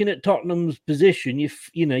looking at Tottenham's position, you're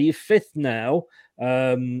 5th now.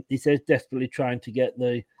 He says desperately trying to get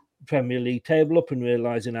the Premier League table up and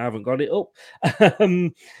realising I haven't got it up.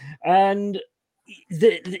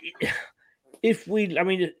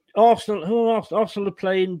 Arsenal are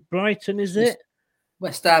playing Brighton, is it?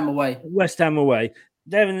 West Ham away. West Ham away.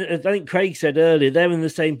 I think Craig said earlier, they're in the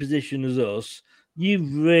same position as us.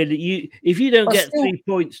 If you don't get 3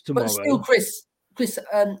 points tomorrow. But still, Chris,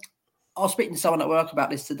 I was speaking to someone at work about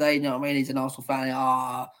this today. You know what I mean? He's an Arsenal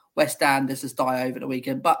fan. West Ham, this is die over the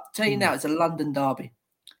weekend. But tell you now, it's a London derby.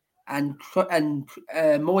 And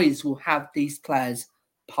Moyes will have these players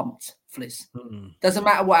pumped, Fliss. Doesn't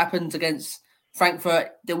matter what happens against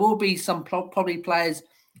Frankfurt. There will be some probably players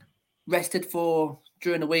rested for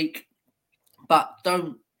during the week. But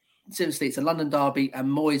seriously, it's a London derby and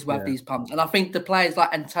Moyes will have these pumps. And I think the players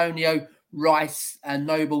like Antonio, Rice and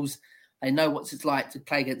Nobles, they know what it's like to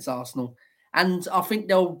play against Arsenal. And I think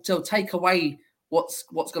they'll take away what's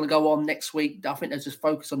going to go on next week. I think they'll just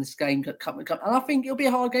focus on this game. And I think it'll be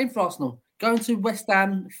a hard game for Arsenal. Going to West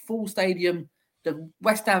Ham, full stadium, the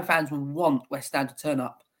West Ham fans will want West Ham to turn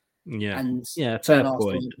up. Yeah. Fair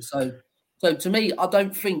point. So to me, I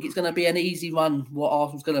don't think it's going to be an easy run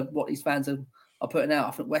what these fans are putting out.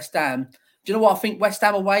 I think West Ham, do you know what? I think West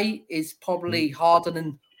Ham away is probably harder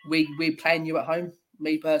than we playing you at home,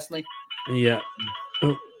 me personally. Yeah.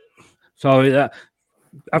 Sorry,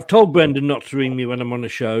 I've told Brendan not to ring me when I'm on a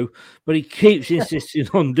show, but he keeps insisting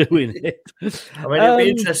on doing it. I mean, it'd be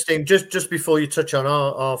interesting. Just before you touch on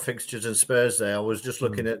our fixtures and Spurs there, I was just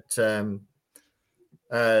looking at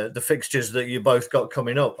the fixtures that you both got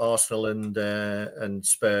coming up, Arsenal and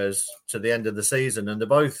Spurs, to the end of the season, and they're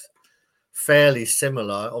both fairly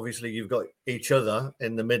similar. Obviously, you've got each other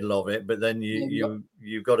in the middle of it, but then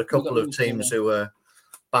you've got a couple of teams who are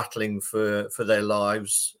battling for their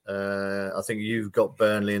lives. I think you've got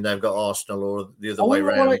Burnley and they've got Arsenal, or the other way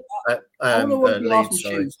around. I want the Arsenal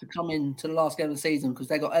shoes to come in to the last game of the season because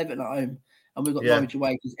they got Everton at home and we've got Norwich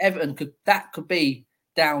away. Because Everton could be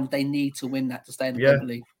down. They need to win that to stay in the Premier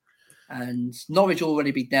League. And Norwich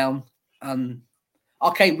already be down.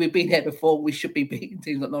 Okay, we've been here before. We should be beating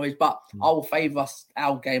teams like Norwich, but I will favour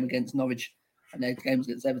our game against Norwich and their games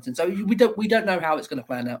against Everton. So we don't know how it's going to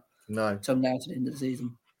plan out. No, till now to the end of the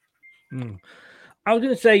season. I was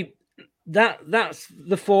going to say that's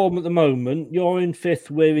the form at the moment. You're in 5th,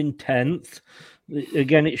 we're in 10th.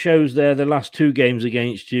 Again, it shows there the last 2 games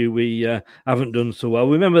against you, we haven't done so well.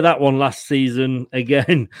 Remember that one last season?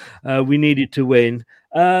 Again, we needed to win.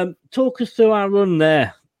 Talk us through our run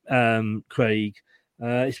there, Craig.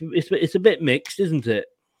 It's a bit mixed, isn't it?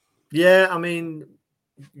 Yeah, I mean,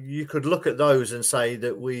 you could look at those and say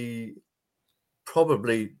that we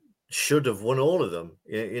probably should have won all of them.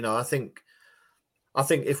 You know, I think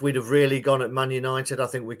if we'd have really gone at Man United, I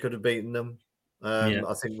think we could have beaten them.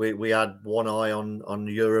 I think we had one eye on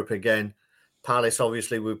Europe again. Palace,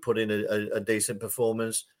 obviously, we put in a decent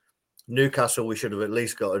performance. Newcastle, we should have at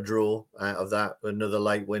least got a draw out of that, another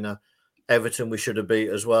late winner. Everton, we should have beat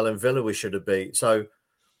as well, and Villa, we should have beat. So,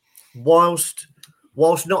 whilst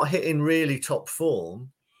not hitting really top form,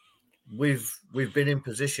 we've been in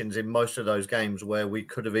positions in most of those games where we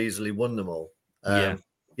could have easily won them all.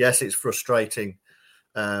 Yes, it's frustrating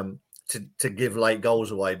to give late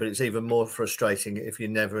goals away, but it's even more frustrating if you're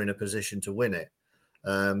never in a position to win it.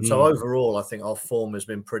 So overall, I think our form has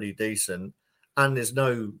been pretty decent, and it's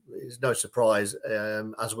no surprise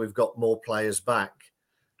as we've got more players back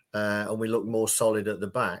and we look more solid at the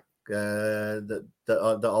back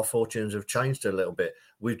that our fortunes have changed a little bit.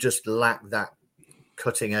 We've just lacked that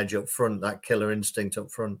cutting edge up front, that killer instinct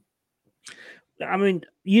up front. I mean,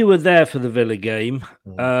 you were there for the Villa game.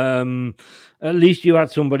 At least you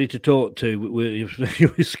had somebody to talk to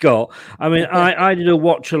with Scott. I mean, I did a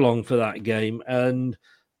watch along for that game, and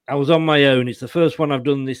I was on my own. It's the first one I've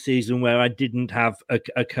done this season where I didn't have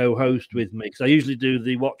a co-host with me, because I usually do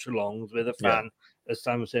the watch alongs with a fan, as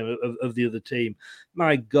Sam was saying, of the other team.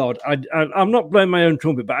 My God, I'm not blowing my own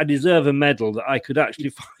trumpet, but I deserve a medal that I could actually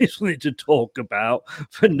find something to talk about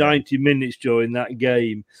for 90 minutes during that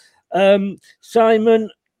game. Simon,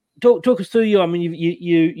 talk us through you. I mean,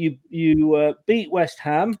 you beat West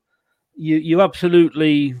Ham. You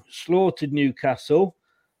absolutely slaughtered Newcastle.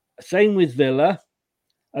 Same with Villa,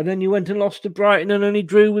 and then you went and lost to Brighton and only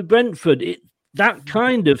drew with Brentford. That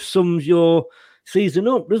kind of sums your season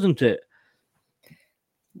up, doesn't it?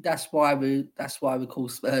 That's why we call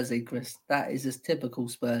Spursy, Chris. That is just typical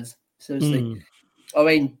Spurs. Seriously, I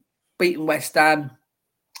mean, beating West Ham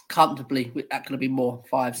comfortably, that could have been more.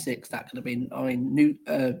 5-6, that could have been. I mean,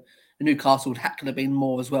 Newcastle, that could have been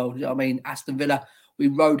more as well. You know what I mean, Aston Villa, we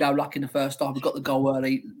rode our luck in the first half. We got the goal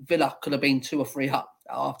early. Villa could have been 2 or 3 up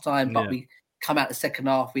at half time, but we come out the second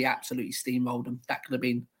half. We absolutely steamrolled them. That could have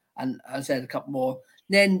been, and I said a couple more.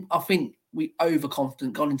 Then I think we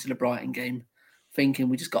overconfident gone into the Brighton game, thinking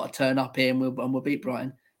we just got to turn up here and we'll beat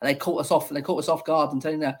Brighton. And they caught us off. And they caught us off guard. I'm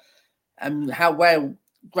telling you now, and how well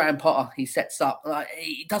Graham Potter he sets up.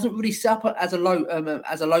 He doesn't really set up as a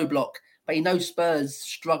low block, but he knows Spurs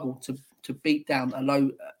struggle to beat down a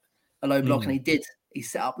low block, and he did. He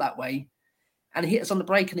set up that way, and he hit us on the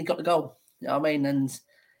break, and he got the goal. You know what I mean?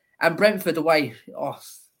 And Brentford away. Oh,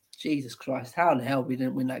 Jesus Christ! How in the hell we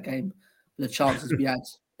didn't win that game? The chances we had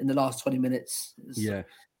in the last 20 minutes.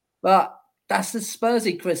 But that's the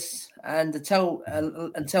Spursy, Chris. And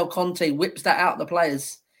until Conte whips that out of the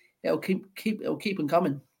players, it'll keep them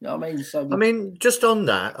coming. You know what I mean? So I mean, just on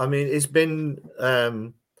that, I mean, it's been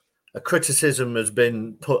a criticism has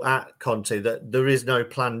been put at Conte that there is no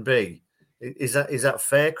plan B. Is that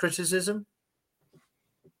fair criticism?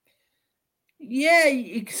 Yeah,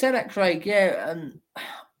 you can say that, Craig. Yeah, and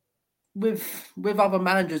with other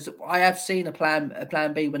managers, I have seen a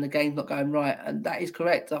plan B when the game's not going right, and that is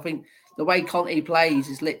correct. I think the way Conte plays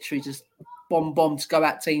is literally just bomb to go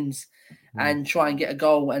at teams and try and get a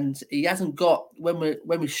goal. And he hasn't got when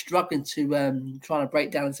we're struggling to trying to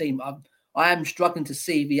break down a team. I am struggling to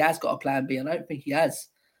see if he has got a plan B. I don't think he has.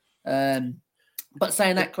 But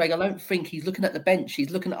saying that, Craig, I don't think he's looking at the bench.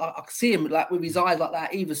 He's looking at. I see him like with his eyes like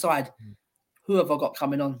that either side. Who have I got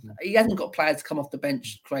coming on? He hasn't got players to come off the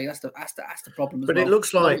bench, Craig. That's the problem. But it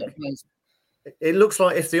looks like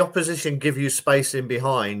if the opposition give you space in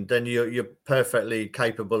behind, then you're perfectly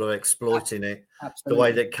capable of exploiting it. Absolutely. The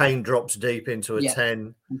way that Kane drops deep into a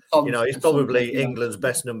 10, he's probably England's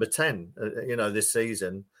best number 10, this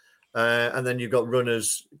season. And then you've got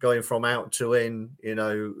runners going from out to in,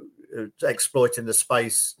 exploiting the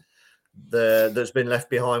space that's been left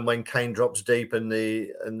behind when Kane drops deep and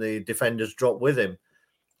the defenders drop with him.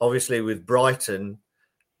 Obviously, with Brighton,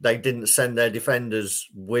 they didn't send their defenders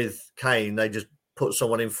with Kane. They just put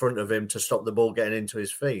someone in front of him to stop the ball getting into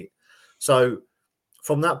his feet. So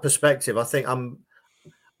from that perspective, I think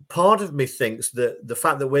part of me thinks that the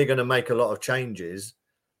fact that we're going to make a lot of changes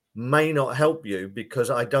may not help you, because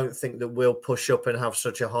I don't think that we'll push up and have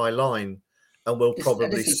such a high line, and we'll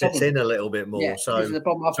probably sit in a little bit more. Yeah, so this is the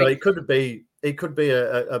problem. it could be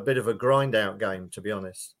a bit of a grind out game, to be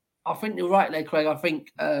honest. I think you're right there, Craig. I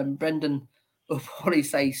think Brendan will probably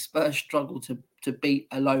say Spurs struggle to beat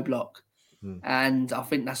a low block. And I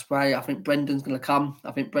think that's why I think Brendan's going to come.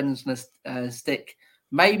 I think Brendan's going to stick.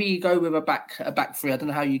 Maybe go with a back three. I don't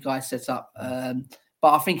know how you guys set up,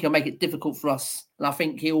 but I think he'll make it difficult for us. And I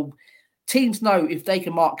think teams know if they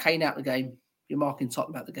can mark Kane out the game, you're marking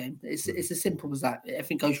Tottenham out the game. It's as simple as that.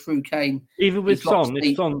 Everything goes through Kane. Even with Son,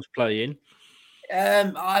 if Son's playing.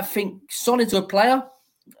 I think Son is a good player,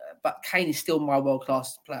 but Kane is still my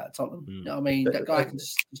world-class player at Tottenham. You know what I mean? That guy can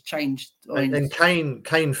just change. And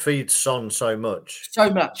Kane feeds Son so much.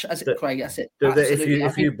 That's it, Craig. That's it.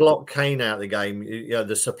 If you block Kane out of the game,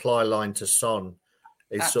 the supply line to Son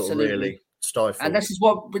is sort of really stifled. And this is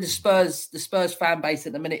what with the Spurs fan base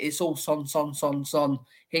at the minute, it's all Son.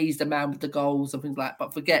 He's the man with the goals and things like that.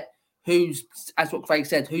 But forget as what Craig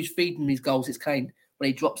said, who's feeding these goals? It's Kane when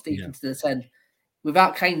he drops deep into the 10.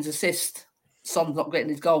 Without Kane's assist, Son's not getting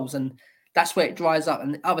his goals, and that's where it dries up.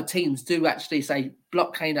 And other teams do actually say,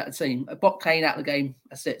 block Kane out of the team, block Kane out of the game.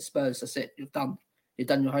 That's it, Spurs. That's it. You've done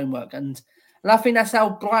your homework. And I think that's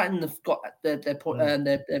how Brighton have got their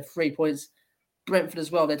 3 points. Brentford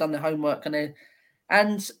as well. They've done their homework,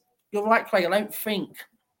 and you're right, Craig. I don't think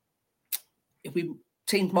if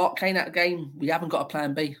teams mark Kane out of the game, we haven't got a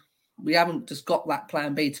plan B. We haven't just got that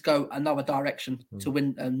plan B to go another direction to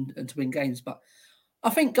win and to win games. But I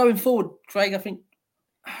think going forward, Craig, hopefully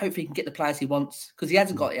he can get the players he wants, because he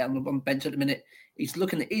hasn't got it on the bench at the minute. He's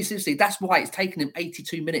looking at seriously. That's why it's taken him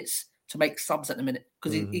 82 minutes to make subs at the minute,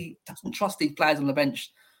 because he doesn't trust these players on the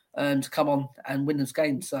bench to come on and win this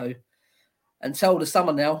game. So until the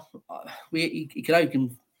summer now, he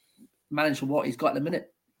can manage what he's got at the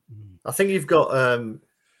minute. I think you've got.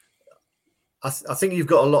 I think you've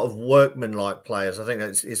got a lot of workman-like players. I think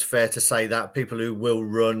it's fair to say that, people who will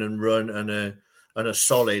run and are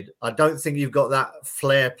solid. I don't think you've got that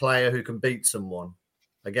flair player who can beat someone.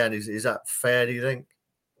 Again, is that fair, do you think?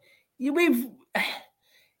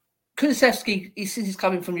 Kulusevski, since he's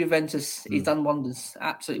coming from Juventus, he's done wonders,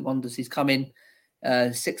 absolutely wonders. He's come in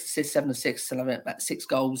 6 assists, 7 assists, and about 6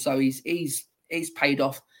 goals. So he's paid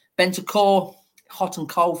off. Bentancur, hot and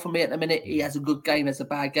cold for me at the minute. He has a good game, has a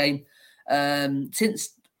bad game. Since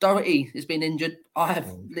Doherty has been injured, I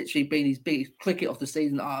have literally been his biggest cricket of the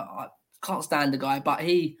season. I can't stand the guy, but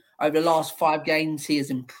over the last 5 games, he has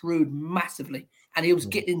improved massively, and he was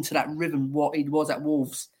getting into that rhythm what he was at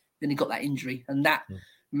Wolves. Then he got that injury, and that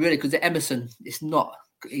really, because at Emerson,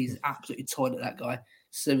 he's absolutely toilet, that guy,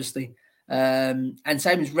 seriously. And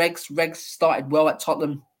same as Regs. Regs started well at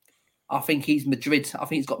Tottenham. I think he's Madrid. I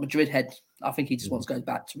think he's got Madrid head. I think he just wants to go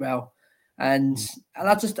back to Real. And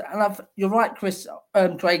you're right, Chris.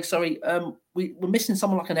 Craig, sorry. We're missing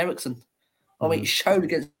someone like an Eriksen. I mean, he showed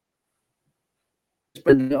against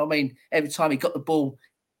Brendan. I mean, every time he got the ball,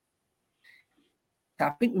 I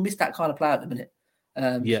think we missed that kind of player at the minute.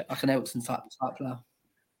 Like an Eriksen type player.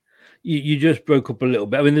 You just broke up a little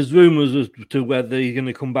bit. I mean, there's rumours as to whether he's going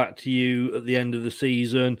to come back to you at the end of the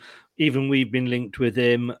season. Even we've been linked with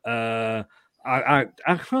him. I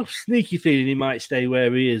have a sneaky feeling he might stay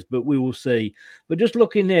where he is, but we will see. But just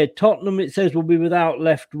looking here, Tottenham, it says, will be without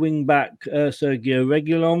left wing back Sergio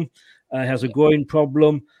Reguilon. Has a groin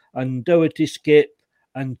problem, and Doherty skip,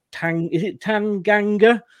 and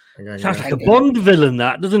Tanganga? Sounds like a Bond villain,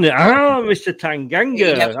 that, doesn't it? Mr.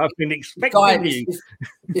 Tanganga, I've been expecting you.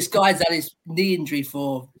 This guy's had his knee injury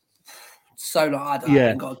for so long. I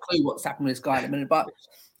haven't got a clue what's happened with this guy at the minute. But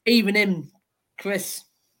even him, Chris,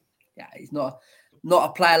 he's not a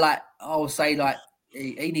player like I would say. Like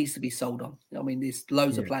he needs to be sold on. I mean, there's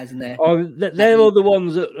loads of players in there. Oh, they're all the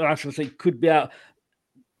ones that I should say could be out.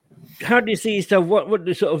 How do you see yourself? What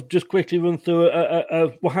do you sort of just quickly run through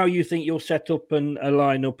how you think you'll set up and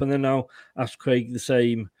line up, and then I'll ask Craig the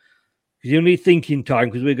same. Because you'll need thinking time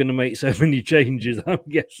because we're going to make so many changes, I'm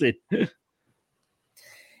guessing.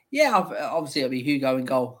 Yeah, obviously it'll be Hugo in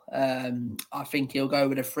goal. I think he'll go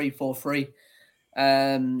with a 3-4-3.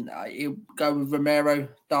 He'll go with Romero,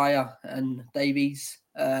 Dyer, and Davies.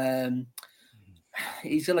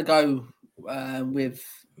 He's going to go with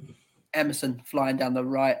Emerson flying down the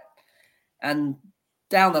right, and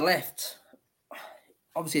down the left.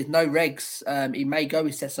 Obviously, there's no Regs. He may go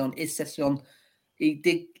with Sesson. Is Sesson?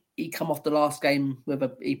 He come off the last game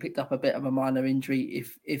he picked up a bit of a minor injury.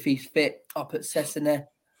 If he's fit, I'll put Sesson there.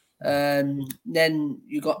 Then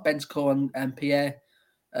you got Bentancur and Pierre.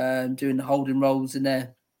 doing the holding roles in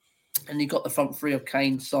there. And you got the front three of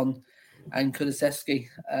Kane, Son and Kulusevski.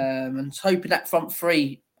 And hoping that front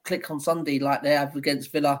three click on Sunday like they have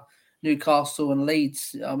against Villa, Newcastle and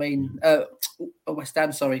Leeds. West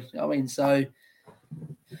Ham, sorry. So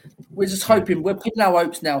we're just hoping, we're putting our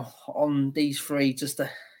hopes now on these three just to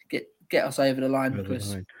get us over the line,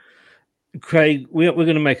 Chris. Craig, we're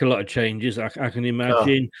going to make a lot of changes, I can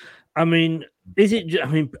imagine. I mean,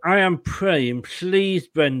 I am praying, please,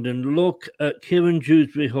 Brendan, look at Kieran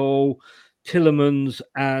Dewsbury-Hall, Tielemans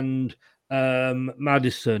and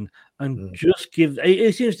Maddison and just give...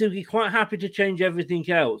 It seems to be quite happy to change everything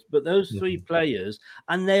else, but those three players,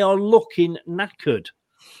 and they are looking knackered.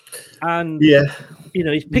 And,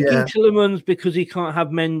 he's picking Tielemans because he can't have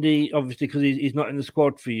Mendy, obviously, because he's not in the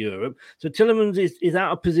squad for Europe. So Tielemans is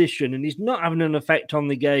out of position and he's not having an effect on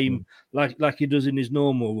the game like he does in his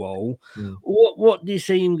normal role. What do you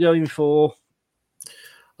see him going for?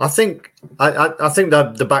 I think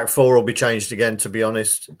that the back four will be changed again, to be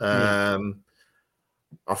honest. I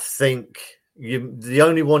think the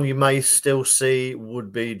only one you may still see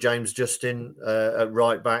would be James Justin at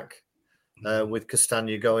right back. With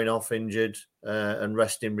Castagna going off injured and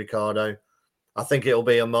resting Ricardo. I think it'll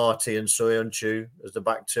be Amati and Soyuncu as the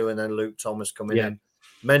back two and then Luke Thomas coming in.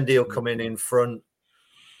 Mendy will come in front.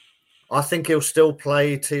 I think he'll still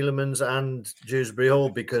play Tielemans and Dewsbury-Hall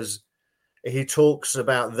because he talks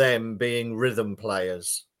about them being rhythm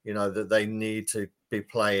players, that they need to be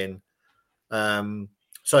playing.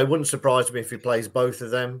 So it wouldn't surprise me if he plays both of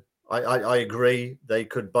them. I agree. They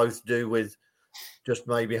could both do with just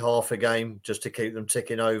maybe half a game just to keep them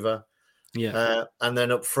ticking over. And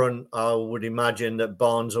then up front, I would imagine that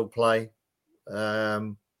Barnes will play,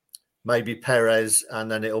 maybe Perez, and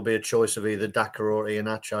then it'll be a choice of either Daka or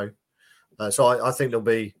Iheanacho. So I think there'll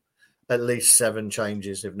be at least 7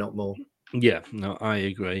 changes, if not more. Yeah, no, I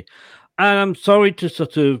agree. And I'm sorry to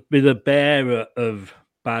sort of be the bearer of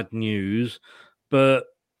bad news, but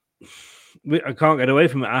I can't get away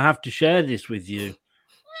from it. I have to share this with you.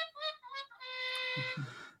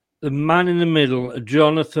 The man in the middle,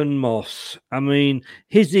 Jonathan Moss. I mean,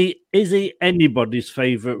 is he anybody's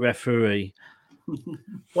favourite referee?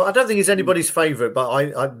 Well, I don't think he's anybody's favourite,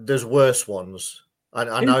 but there's worse ones.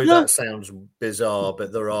 I know that sounds bizarre,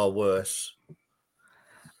 but there are worse.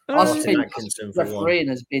 I think refereeing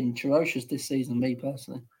has been atrocious this season, me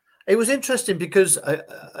personally. It was interesting because,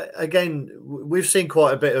 again, we've seen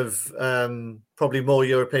quite a bit of probably more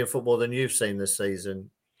European football than you've seen this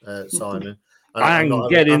season, Simon.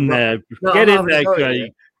 Get in there,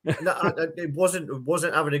 Craig. It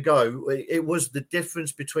wasn't having a go. It was the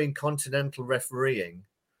difference between continental refereeing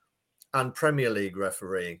and Premier League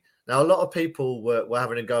refereeing. Now, a lot of people were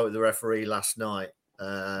having a go at the referee last night,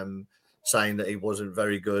 saying that he wasn't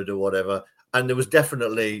very good or whatever. And there was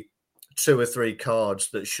definitely 2 or 3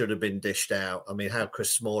 cards that should have been dished out. I mean, how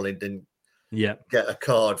Chris Smalling didn't get a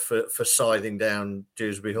card for scything down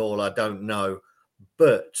Dewsbury-Hall, I don't know.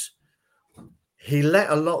 But he let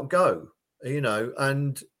a lot go,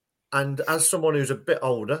 and as someone who's a bit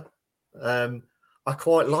older, I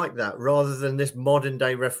quite like that rather than this modern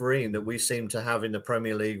day refereeing that we seem to have in the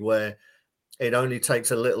Premier League where it only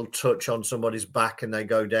takes a little touch on somebody's back and they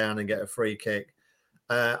go down and get a free kick.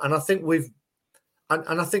 And I think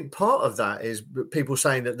I think part of that is people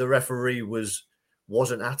saying that the referee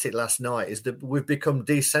wasn't at it last night is that we've become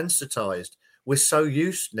desensitized. We're so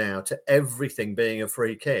used now to everything being a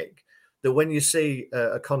free kick that when you see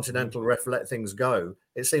a continental ref let things go,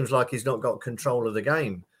 it seems like he's not got control of the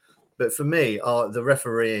game. But for me, the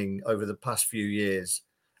refereeing over the past few years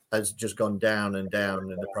has just gone down and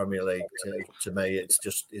down in the Premier League. To me, it's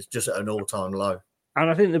just at an all-time low. And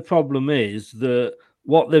I think the problem is that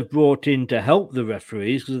what they've brought in to help the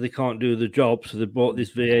referees, because they can't do the job, so they brought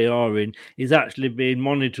this VAR in, is actually being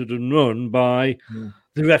monitored and run by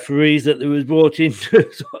the referees that they was brought in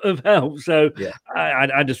to sort of help. So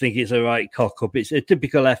I just think it's a right cock-up. It's a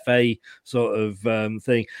typical FA sort of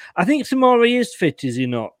thing. I think Samori is fit, is he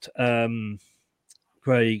not,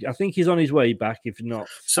 Craig? I think he's on his way back, if not.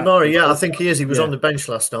 Samori, I think he is. He was on the bench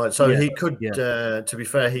last night, so he could, to be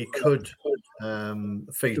fair, he could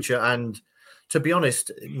feature. And to be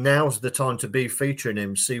honest, now's the time to be featuring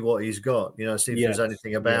him, see what he's got, see if there's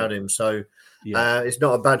anything about him. So it's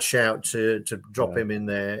not a bad shout to drop him in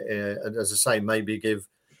there. As I say, maybe give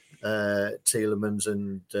Tielemans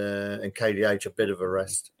and KDH a bit of a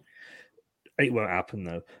rest. It won't happen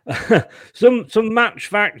though. Some match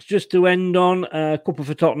facts just to end on. A couple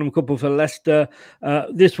for Tottenham, a couple for Leicester.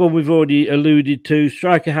 This one we've already alluded to.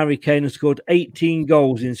 Striker Harry Kane has scored 18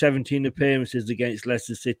 goals in 17 appearances against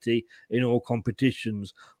Leicester City in all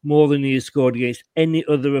competitions, more than he has scored against any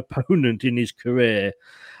other opponent in his career.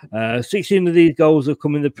 16 of these goals have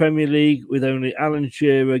come in the Premier League, with only Alan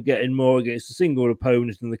Shearer getting more against a single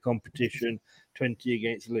opponent in the competition, 20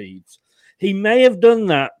 against Leeds. He may have done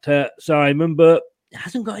that, Simon, but he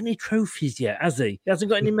hasn't got any trophies yet, has he? He hasn't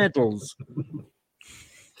got any medals.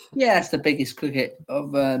 Yeah, it's the biggest cricket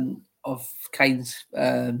of Kane's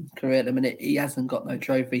career at the minute. He hasn't got no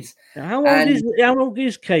trophies. How old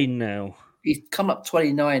is Kane now? He's come up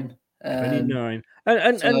 29. 29.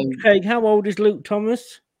 And Craig, how old is Luke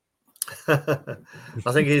Thomas?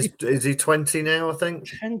 I think is he 20 now, I think?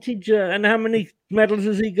 20. And how many medals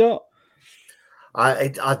has he got? I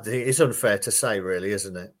think it's unfair to say, really,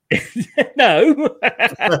 isn't it? No.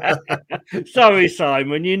 Sorry,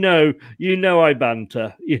 Simon. You know I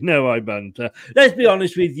banter. Let's be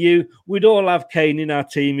honest with you. We'd all have Kane in our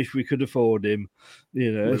team if we could afford him.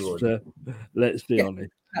 Let's be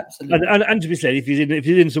honest. Absolutely. And to be said, if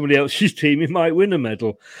he's in somebody else's team, he might win a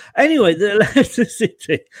medal. Anyway, the Leicester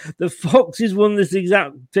City, the Foxes won this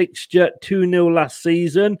exact fixture 2-0 last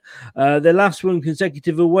season. Their last one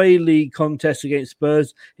consecutive away league contest against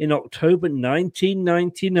Spurs in October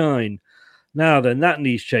 1999. Now then, that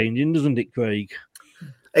needs changing, doesn't it, Craig?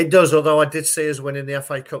 It does, although I did see us winning the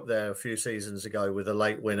FA Cup there a few seasons ago with a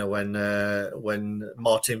late winner when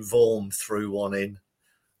Martin Vaughan threw one in.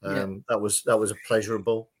 That was a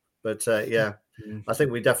pleasurable, but I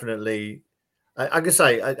think we definitely. I can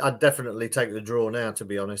say I'd definitely take the draw now, to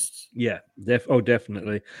be honest. Yeah,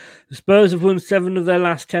 definitely. The Spurs have won 7 of their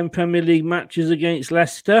last 10 Premier League matches against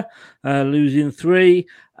Leicester, losing 3,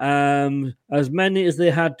 as many as they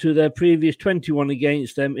had to their previous 21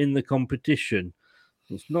 against them in the competition.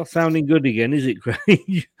 It's not sounding good again, is it,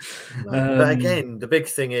 Craig? No, but again, the big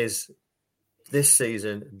thing is this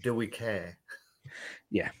season, do we care?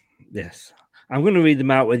 Yeah, yes. I'm going to read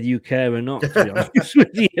them out whether you care or not, to be honest with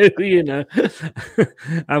you,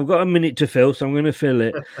 I've got a minute to fill, so I'm going to fill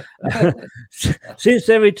it. Since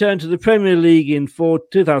their return to the Premier League in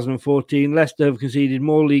 2014, Leicester have conceded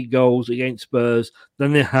more league goals against Spurs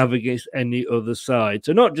than they have against any other side.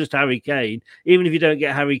 So not just Harry Kane. Even if you don't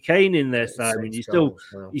get Harry Kane in there, Simon, you still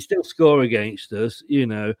score against us,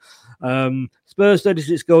 Spurs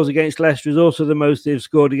 36 goals against Leicester is also the most they've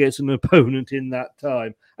scored against an opponent in that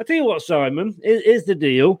time. I tell you what, Simon, here's the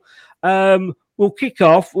deal. We'll kick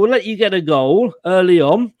off. We'll let you get a goal early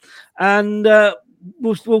on, and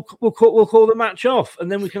we'll call the match off, and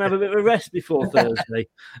then we can have a bit of a rest before Thursday.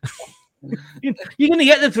 You're going to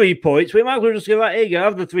get the 3 points. We might as well just go right here. Go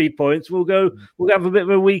have the 3 points. We'll have a bit of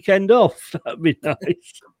a weekend off. That'd be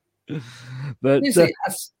nice. But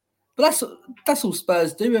that's all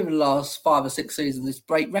Spurs do over the last 5 or 6 seasons is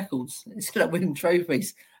break records instead of winning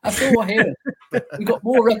trophies. That's all I hear. We've got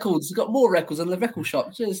more records. We've got more records than the record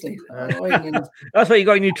shop. Seriously. That's why you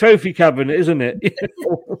got a new trophy cabinet, isn't it?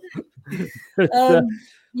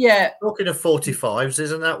 Yeah. Talking of 45s,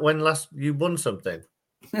 isn't that when last you won something?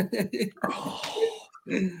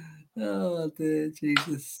 Oh, dear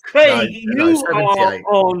Jesus. Craig, you are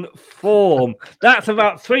on form. That's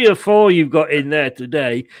about 3 or 4 you've got in there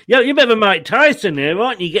today. Yeah, you're better Mike Tyson here,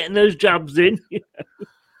 aren't you? Getting those jabs in.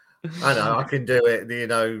 I know, I can do it.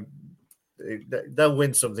 They'll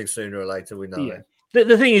win something sooner or later, we know it.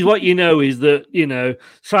 The thing is, what is that,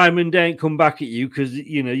 Simon don't come back at you because,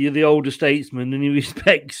 you're the older statesman and he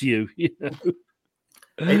respects you,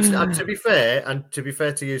 It's, to be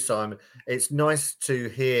fair to you, Simon, it's nice to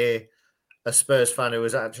hear a Spurs fan who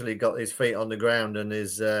has actually got his feet on the ground and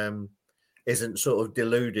isn't sort of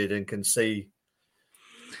deluded and can see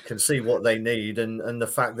what they need and the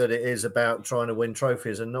fact that it is about trying to win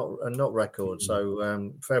trophies and not records.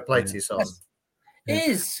 So fair play to you, Simon. It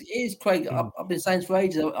is, Craig. I've been saying for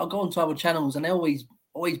ages. I'll go onto other channels and they always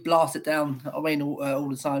blast it down. I mean, all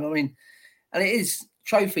the time. I mean, and it is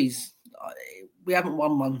trophies. We haven't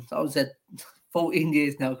won one. I was at 14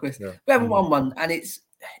 years now, Chris. Yeah. We haven't won one, and it's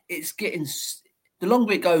getting. The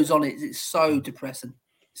longer it goes on, it's so depressing.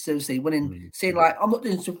 Seriously, seeing like I'm not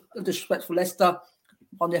doing disrespectful. Leicester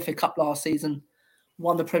won the FA Cup last season,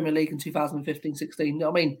 won the Premier League in 2015-16.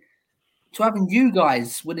 I mean, to having you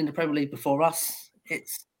guys winning the Premier League before us,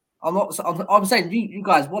 I'm saying you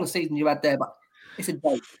guys, what a season you had there, but it's a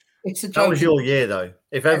joke. It's a joke. That was your year, though.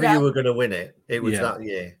 If ever you were going to win it, it was that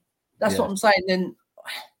year. That's what I'm saying. Then,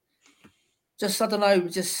 I don't know,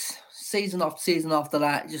 just season after season after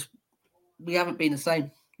that, we haven't been the same.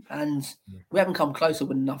 and we haven't come close to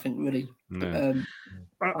winning nothing really. No.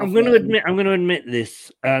 I'm going to admit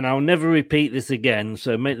this, and I'll never repeat this again.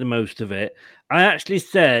 So make the most of it. I actually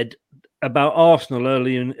said about Arsenal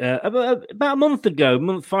early in about a month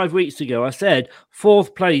ago, 5 weeks ago. I said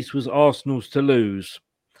 4th place was Arsenal's to lose,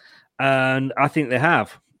 and I think they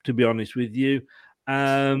have. To be honest with you,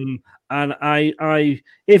 and I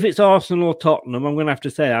if it's Arsenal or Tottenham, I'm going to have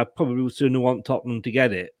to say I probably would sooner want Tottenham to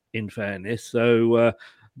get it. In fairness, so.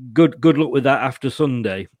 Good luck with that after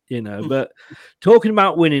Sunday, But talking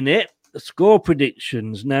about winning it, score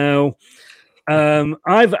predictions now.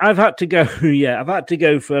 I've had to go. Yeah, I've had to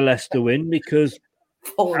go for a Leicester win because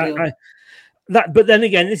but then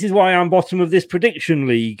again, this is why I'm bottom of this prediction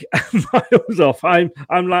league. Miles off. I'm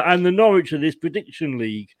the Norwich of this prediction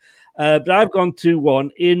league. But I've gone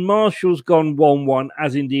 2-1. Ian Marshall's gone 1-1,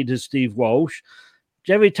 as indeed has Steve Walsh.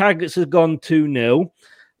 Jerry Taggart's has gone 2-0.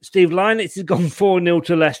 Steve Lynitz has gone 4-0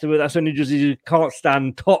 to Leicester, but that's only just he can't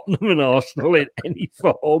stand Tottenham and Arsenal in any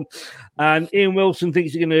form. And Ian Wilson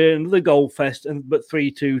thinks he's going to another goal fest, but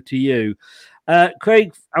 3-2 to you.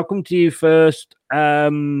 Craig, I'll come to you first. I've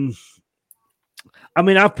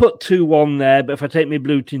put 2-1 there, but if I take my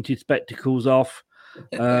blue-tinted spectacles off,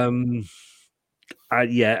 if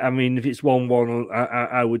it's 1-1,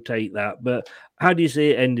 I would take that. But how do you see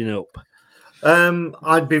it ending up?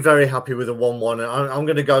 I'd be very happy with a 1-1. I'm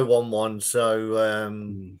going to go 1-1. So,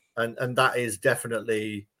 and that is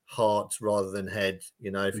definitely heart rather than head.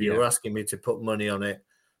 If you were asking me to put money on it,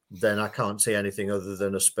 then I can't see anything other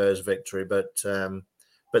than a Spurs victory. But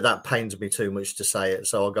that pains me too much to say it.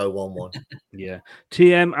 So I'll go 1-1. Yeah.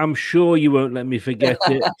 TM, I'm sure you won't let me forget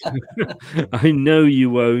it. I know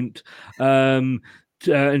you won't.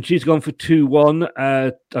 And she's gone for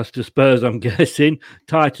 2-1. That's to Spurs, I'm guessing.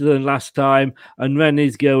 Tighter than last time. And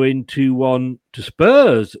Rennie's going 2-1 to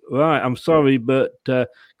Spurs. Right, I'm sorry, but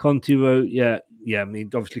Conte wrote,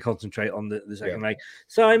 obviously concentrate on the second leg.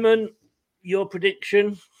 Simon, your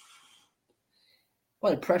prediction?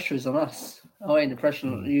 Well, the pressure is on us. The pressure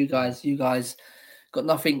on you guys. You guys got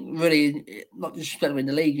nothing really, not just to win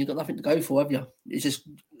the league, you've got nothing to go for, have you? It's just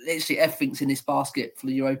literally everything's in this basket for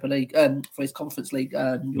the Europa League, for his Conference League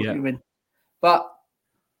you're in. But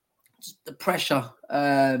the pressure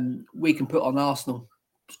we can put on Arsenal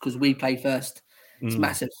because we play first, it's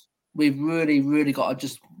massive. We've really, really got to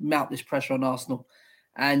just mount this pressure on Arsenal.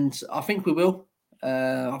 And I think we will.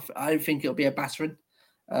 I don't think it'll be a battering.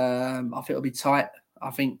 I think it'll be tight.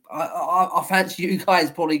 I think I fancy you guys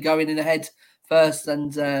probably going in ahead first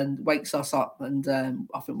and wakes us up, and I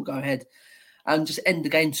think we'll go ahead and just end the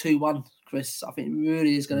game 2-1, Chris. I think it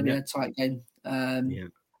really is going to be a tight game.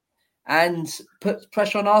 And put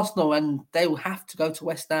pressure on Arsenal, and they will have to go to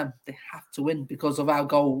West Ham. They have to win because of our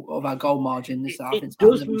goal margin. It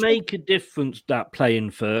does make a difference that playing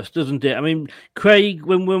first, doesn't it? I mean, Craig,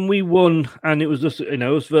 when we won, and it was just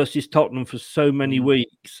us versus Tottenham for so many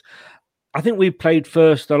weeks, I think we played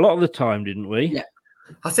first a lot of the time, didn't we? Yeah.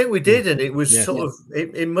 I think we did, and it was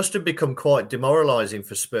it must have become quite demoralising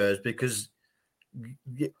for Spurs because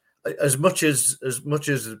as much as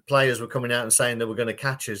players were coming out and saying they were going to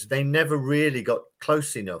catch us, they never really got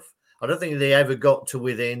close enough. I don't think they ever got to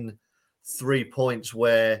within 3 points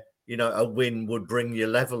where a win would bring you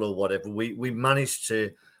level or whatever. We managed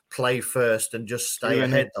to play first and just stay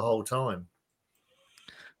ahead the whole time.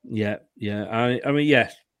 Yeah. I mean,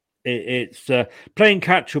 yes. It's playing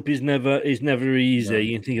catch up is never easy.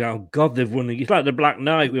 You think, oh God, they've won. It's like the Black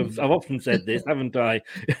Knight. I've often said this, haven't I?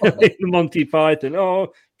 In Monty Python.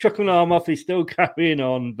 Chuck an arm off. He's still carrying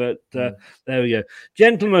on. But there we go,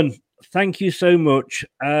 gentlemen. Thank you so much.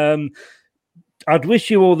 I'd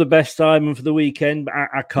wish you all the best, Simon, for the weekend, but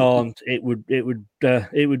I can't. It would.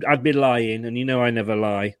 I'd be lying, and I never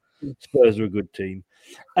lie. Spurs are a good team.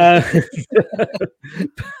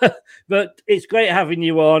 But it's great having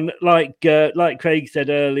you on. Like Craig said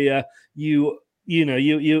earlier, you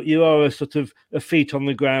are a sort of a feet on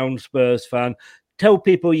the ground Spurs fan. Tell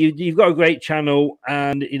people you've got a great channel,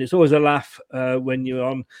 and it's always a laugh when you're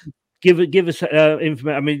on. Give us information.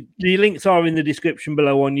 I mean, the links are in the description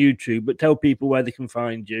below on YouTube, but tell people where they can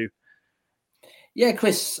find you. Yeah,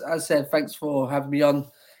 Chris, as I said, thanks for having me on.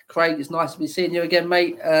 Craig, it's nice to be seeing you again,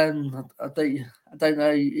 mate. I don't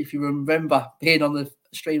know if you remember being on the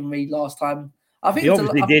stream with me last time. I think he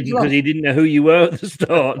obviously did because he didn't know who you were at the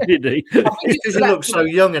start, did he? Because he looks so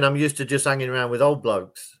young, and I'm used to just hanging around with old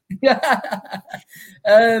blokes.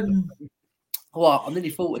 Well, I'm nearly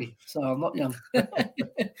 40, so I'm not young.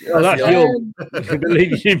 Well, that's young.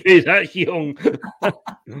 Believe you me, that's young.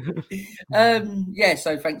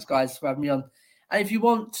 So thanks, guys, for having me on. And if you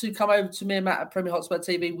want to come over to me and Matt at Premier Hotspur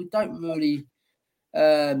TV, we don't really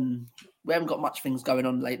We haven't got much things going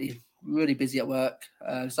on lately. Really busy at work.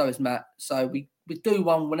 So is Matt. So we do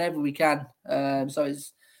one whenever we can. So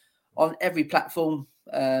it's on every platform,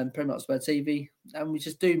 Premier Hotspur TV, and we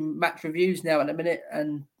just do match reviews now at the minute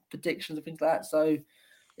and predictions and things like that. So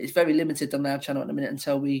it's very limited on our channel at the minute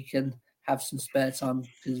until we can have some spare time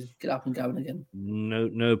to get up and going again.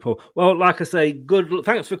 No, Paul. Well, like I say, good.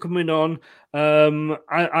 Thanks for coming on.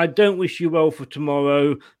 I don't wish you well for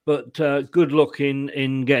tomorrow, but good luck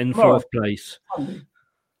in getting fourth place.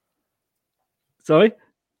 Sorry?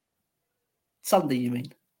 Sunday, you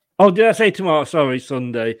mean? Oh, did I say tomorrow? Sorry,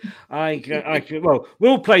 Sunday. Well,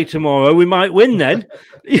 we'll play tomorrow. We might win then.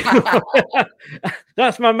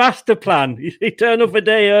 That's my master plan. You turn up a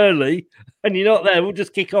day early and you're not there, we'll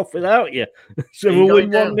just kick off without you. So we'll win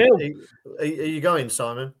 1-0. Are you going,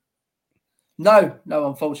 Simon? No,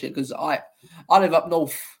 unfortunately, because I live up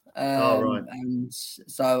north. Right. And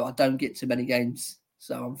so I don't get to many games.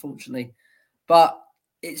 So unfortunately, but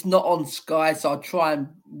it's not on Sky, so I'll try and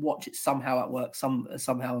watch it somehow at work,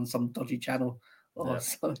 somehow on some dodgy channel.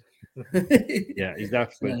 Yeah,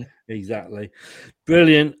 exactly.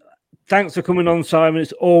 Brilliant. Thanks for coming on, Simon.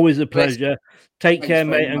 It's always a pleasure. Take care,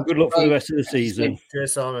 mate, and good luck for the rest of the season.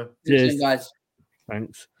 Cheers, Simon. Cheers, guys.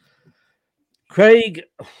 Thanks. Craig,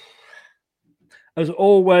 as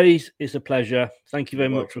always, it's a pleasure. Thank you very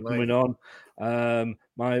much for coming on.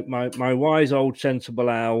 My wise old sensible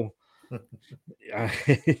owl.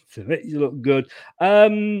 You look good.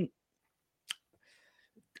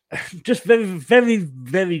 Just very, very,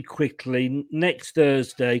 very quickly, next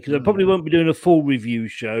Thursday, because I probably won't be doing a full review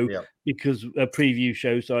show because a preview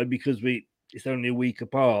show, because it's only a week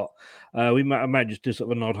apart. I might just do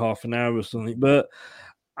sort of an odd half an hour or something. But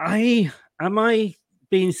am I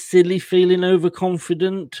being silly, feeling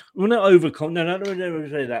overconfident? Well, not overconfident. No, I don't ever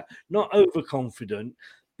say that. Not overconfident.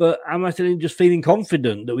 But am I just feeling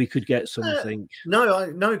confident that we could get something?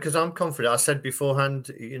 No, because I'm confident. I said beforehand,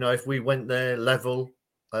 if we went there level,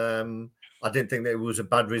 I didn't think that it was a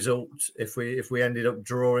bad result. If we ended up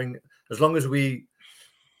drawing, as long as we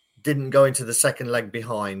didn't go into the second leg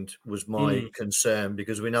behind, was my concern,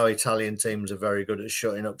 because we know Italian teams are very good at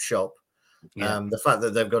shutting up shop. The fact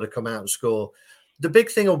that they've got to come out and score. The big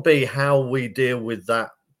thing will be how we deal with that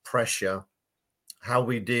pressure. How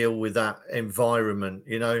we deal with that environment,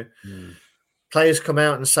 Players come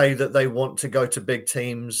out and say that they want to go to big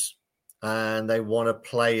teams and they want to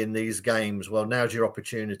play in these games. Well, now's your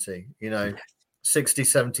opportunity, 60,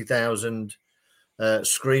 70,000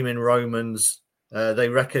 screaming Romans. They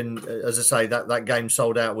reckon, as I say, that game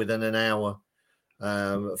sold out within an hour,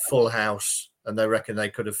 full house, and they reckon they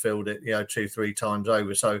could have filled it, 2-3 times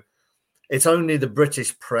over. So it's only the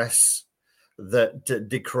British press that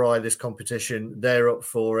decry this competition. They're up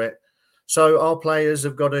for it. So our players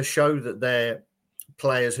have got to show that they're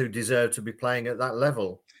players who deserve to be playing at that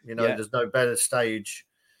level. There's no better stage.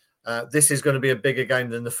 This is going to be a bigger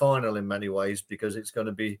game than the final in many ways, because it's going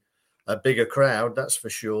to be a bigger crowd, that's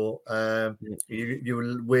for sure.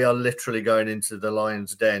 We are literally going into the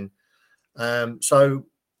Lions' Den. But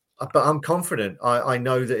I'm confident. I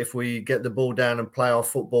know that if we get the ball down and play our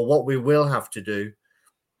football, what we will have to do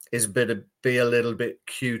is be a little bit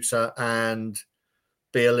cuter and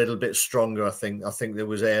be a little bit stronger. I think there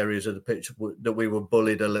was areas of the pitch that we were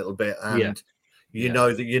bullied a little bit, and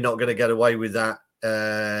know that you're not going to get away with that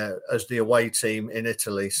as the away team in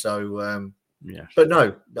Italy. So but no,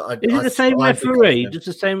 is it the same referee? Just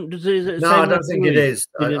the same? No, I don't think it is.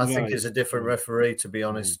 I think it's a different referee, to be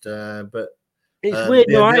honest. But it's weird.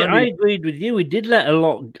 No, I agreed with you. We did let a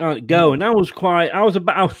lot go, and I was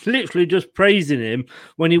literally just praising him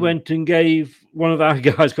when he went and gave one of our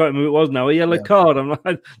guys, can't remember who it was now, a yellow card. I'm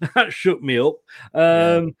like, that shook me up.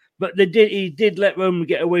 But he did let Roma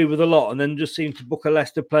get away with a lot, and then just seemed to book a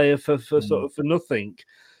Leicester player for nothing.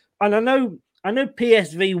 And I know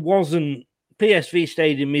PSV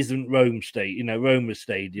Stadium isn't Rome Stadium, Roma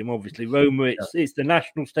Stadium. Obviously, Roma it's the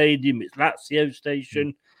national stadium. It's Lazio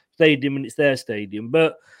Stadium, and it's their stadium,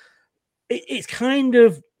 but it's kind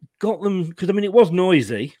of got them, because it was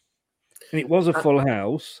noisy and it was a full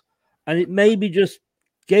house, and it maybe just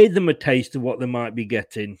gave them a taste of what they might be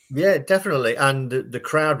getting. Yeah, definitely. And the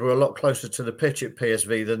crowd were a lot closer to the pitch at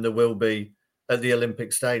PSV than there will be at the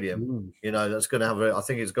Olympic Stadium. That's going to have I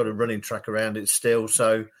think it's got a running track around it still.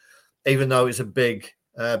 So even though it's a big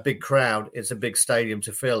crowd, it's a big stadium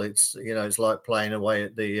to fill. It's it's like playing away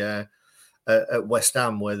at the at West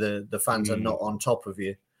Ham, where the fans are not on top of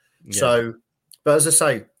you. So, but as I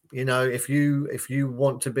say, if you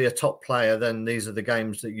want to be a top player, then these are the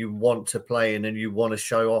games that you want to play in, and you want to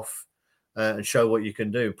show off and show what you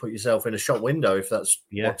can do. Put yourself in a shop window if that's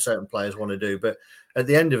what certain players want to do. But at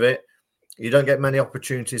the end of it, you don't get many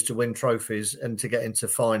opportunities to win trophies and to get into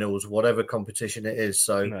finals, whatever competition it is.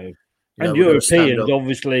 So, and Europeans,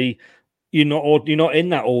 obviously, you're not in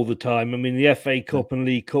that all the time. I mean, the FA Cup and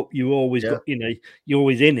League Cup, you always got, you're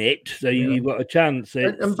always in it, so you've got a chance.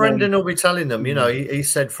 And Brendan will be telling them, he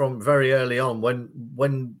said from very early on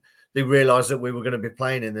when they realised that we were going to be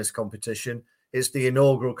playing in this competition, it's the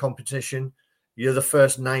inaugural competition. You're the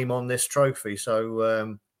first name on this trophy,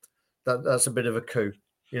 so that's a bit of a coup.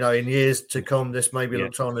 In years to come, this may be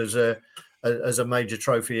looked on as a major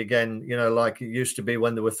trophy again. Like it used to be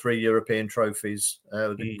when there were 3 European trophies: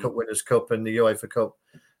 the Cup Winners' Cup and the UEFA Cup,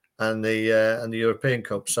 and the European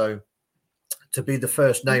Cup. So to be the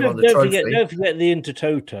first name on the trophy. Don't forget the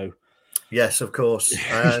Intertoto. Yes, of course,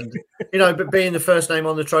 and but being the first name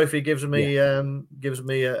on the trophy gives me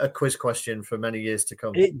a quiz question for many years to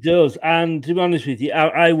come. It does, and to be honest with you,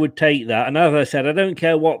 I would take that. And as I said, I don't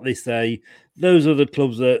care what they say; those are the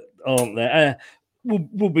clubs that aren't there.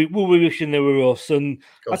 We'll be wishing they were us, and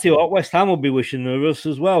I tell you what, West Ham will be wishing they were us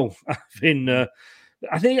as well. I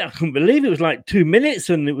couldn't believe it was like 2 minutes,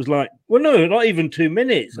 and it was like, well, no, not even 2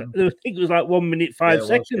 minutes. I think it was like 1 minute 5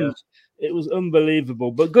 seconds. It was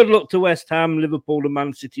unbelievable. But good luck to West Ham, Liverpool, and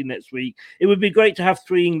Man City next week. It would be great to have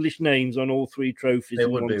 3 English names on all 3 trophies.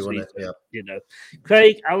 It would be, wouldn't it? Yeah.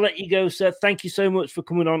 Craig, I'll let you go, sir. Thank you so much for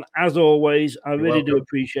coming on, as always. I really do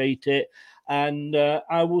appreciate it. And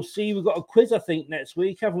I will see you. We've got a quiz, I think, next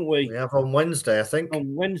week, haven't we? We have on Wednesday, I think.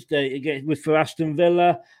 On Wednesday, again, for Aston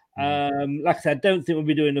Villa. Like I said, I don't think we'll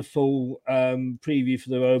be doing a full preview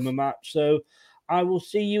for the Roma match. So I will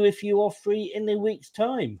see you if you are free in a week's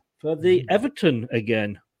time for the Everton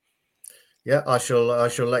again. Yeah, I shall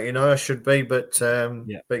let you know. I should be, but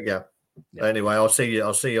anyway, I'll see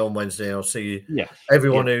you on Wednesday. I'll see you,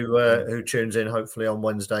 everyone who tunes in, hopefully on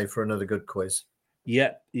Wednesday for another good quiz.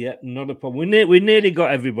 Yeah, not a problem. We nearly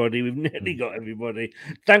got everybody. We've nearly got everybody.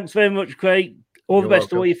 Thanks very much, Craig. All the best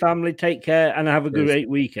to all your family. Take care and have a great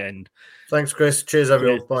weekend. Thanks, Chris. Cheers,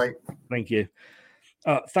 everyone. Cheers. Bye. Thank you.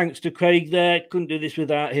 Thanks to Craig there. Couldn't do this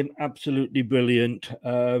without him. Absolutely brilliant.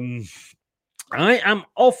 I am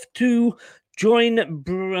off to join...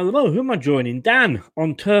 who am I joining? Dan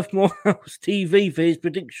on Turf Moorhouse TV for his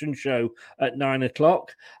prediction show at 9:00.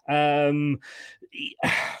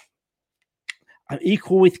 I'm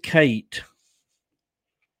equal with Kate.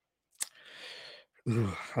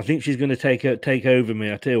 I think she's going to take over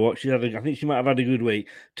me. I tell you what, I think she might have had a good week.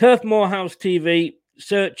 Turf Moorhouse TV.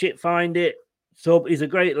 Search it, find it. So he's a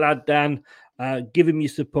great lad, Dan. Give him your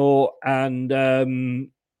support, and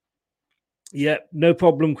no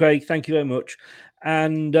problem, Craig. Thank you very much,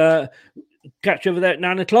 and catch you over there at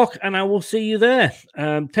 9:00, and I will see you there.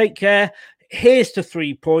 Take care. Here's to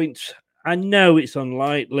 3 points. I know it's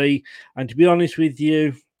unlikely, and to be honest with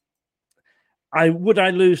you, I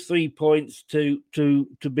lose 3 points to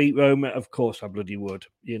beat Roma? Of course I bloody would,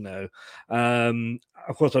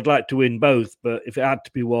 Of course, I'd like to win both, but if it had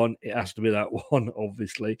to be one, it has to be that one,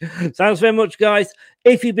 obviously. Thanks very much, guys.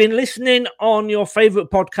 If you've been listening on your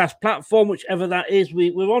favourite podcast platform, whichever that is,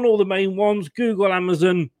 we're on all the main ones, Google,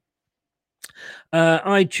 Amazon,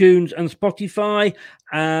 iTunes and Spotify,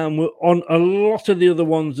 and we're on a lot of the other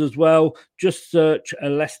ones as well. Just search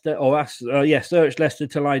Leicester search Leicester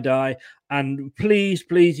Till I Die. And please,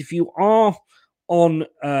 if you are on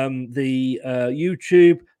the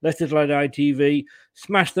YouTube, Leicester Till I Die TV,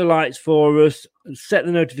 smash the lights for us, set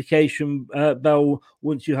the notification bell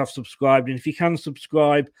once you have subscribed, and if you can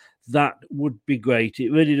subscribe, that would be great.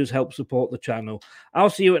 It really does help support the channel. I'll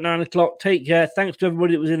see you at 9:00. Take care. Thanks to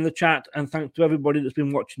everybody that was in the chat, and thanks to everybody that's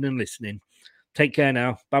been watching and listening. Take care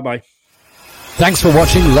now. Bye-bye. Thanks for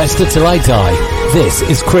watching Leicester Till I Die. This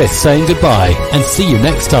is Chris saying goodbye, and see you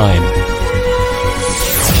next time.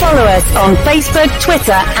 Follow us on Facebook,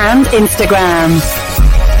 Twitter, and Instagram.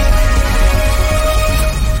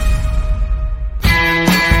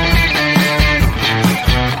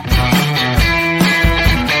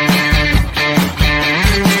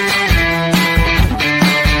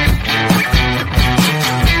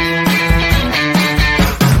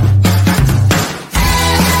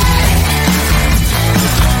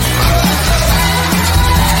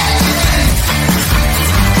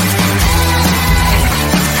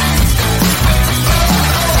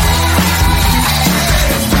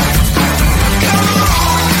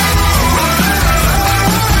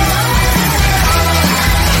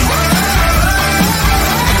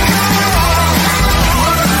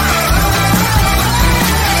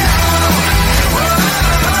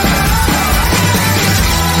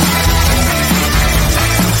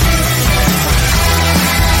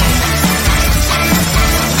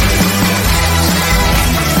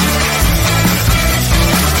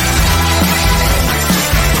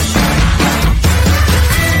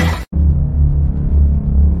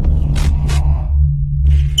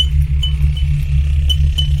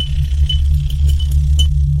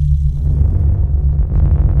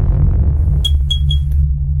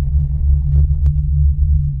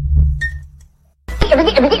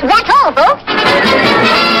 That's all, folks.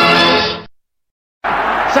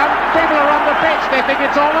 Some people are on the pitch. They think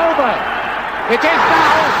it's all over. It is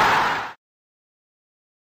now.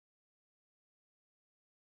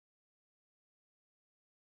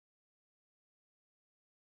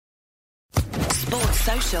 Sports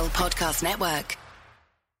Social Podcast Network.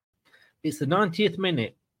 It's the 90th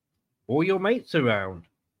minute. All your mates around.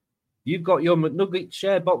 You've got your McNugget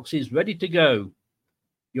share boxes ready to go.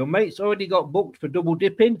 Your mates already got booked for double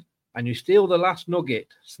dipping, and you steal the last nugget,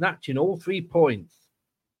 snatching all 3 points.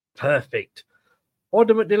 Perfect.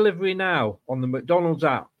 Order McDelivery now on the McDonald's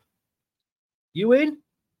app. You in?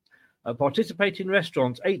 At participating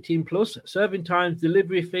restaurants, 18 plus, serving times,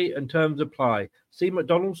 delivery fee and terms apply. See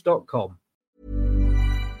mcdonalds.com.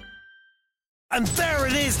 And there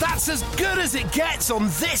it is, that's as good as it gets on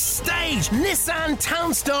this stage. Nissan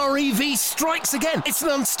Townstar EV strikes again. It's an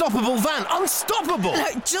unstoppable van, unstoppable.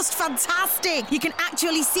 Look, just fantastic. You can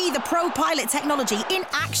actually see the ProPilot technology in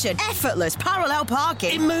action. Effortless parallel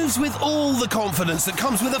parking. It moves with all the confidence that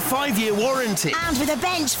comes with a 5-year warranty. And with a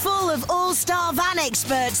bench full of all-star van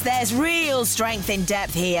experts, there's real strength in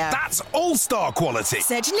depth here. That's all-star quality.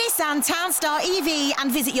 Search Nissan Townstar EV and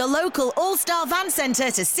visit your local all-star van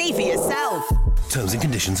centre to see for yourself. Terms and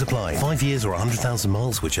conditions apply. 5 years or 100,000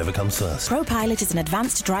 miles, whichever comes first. ProPilot is an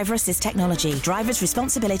advanced driver assist technology. Driver's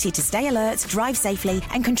responsibility to stay alert, drive safely,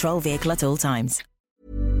 and control vehicle at all times.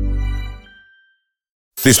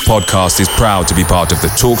 This podcast is proud to be part of the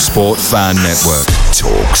TalkSport Fan Network.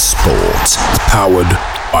 TalkSport. Powered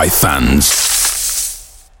by fans.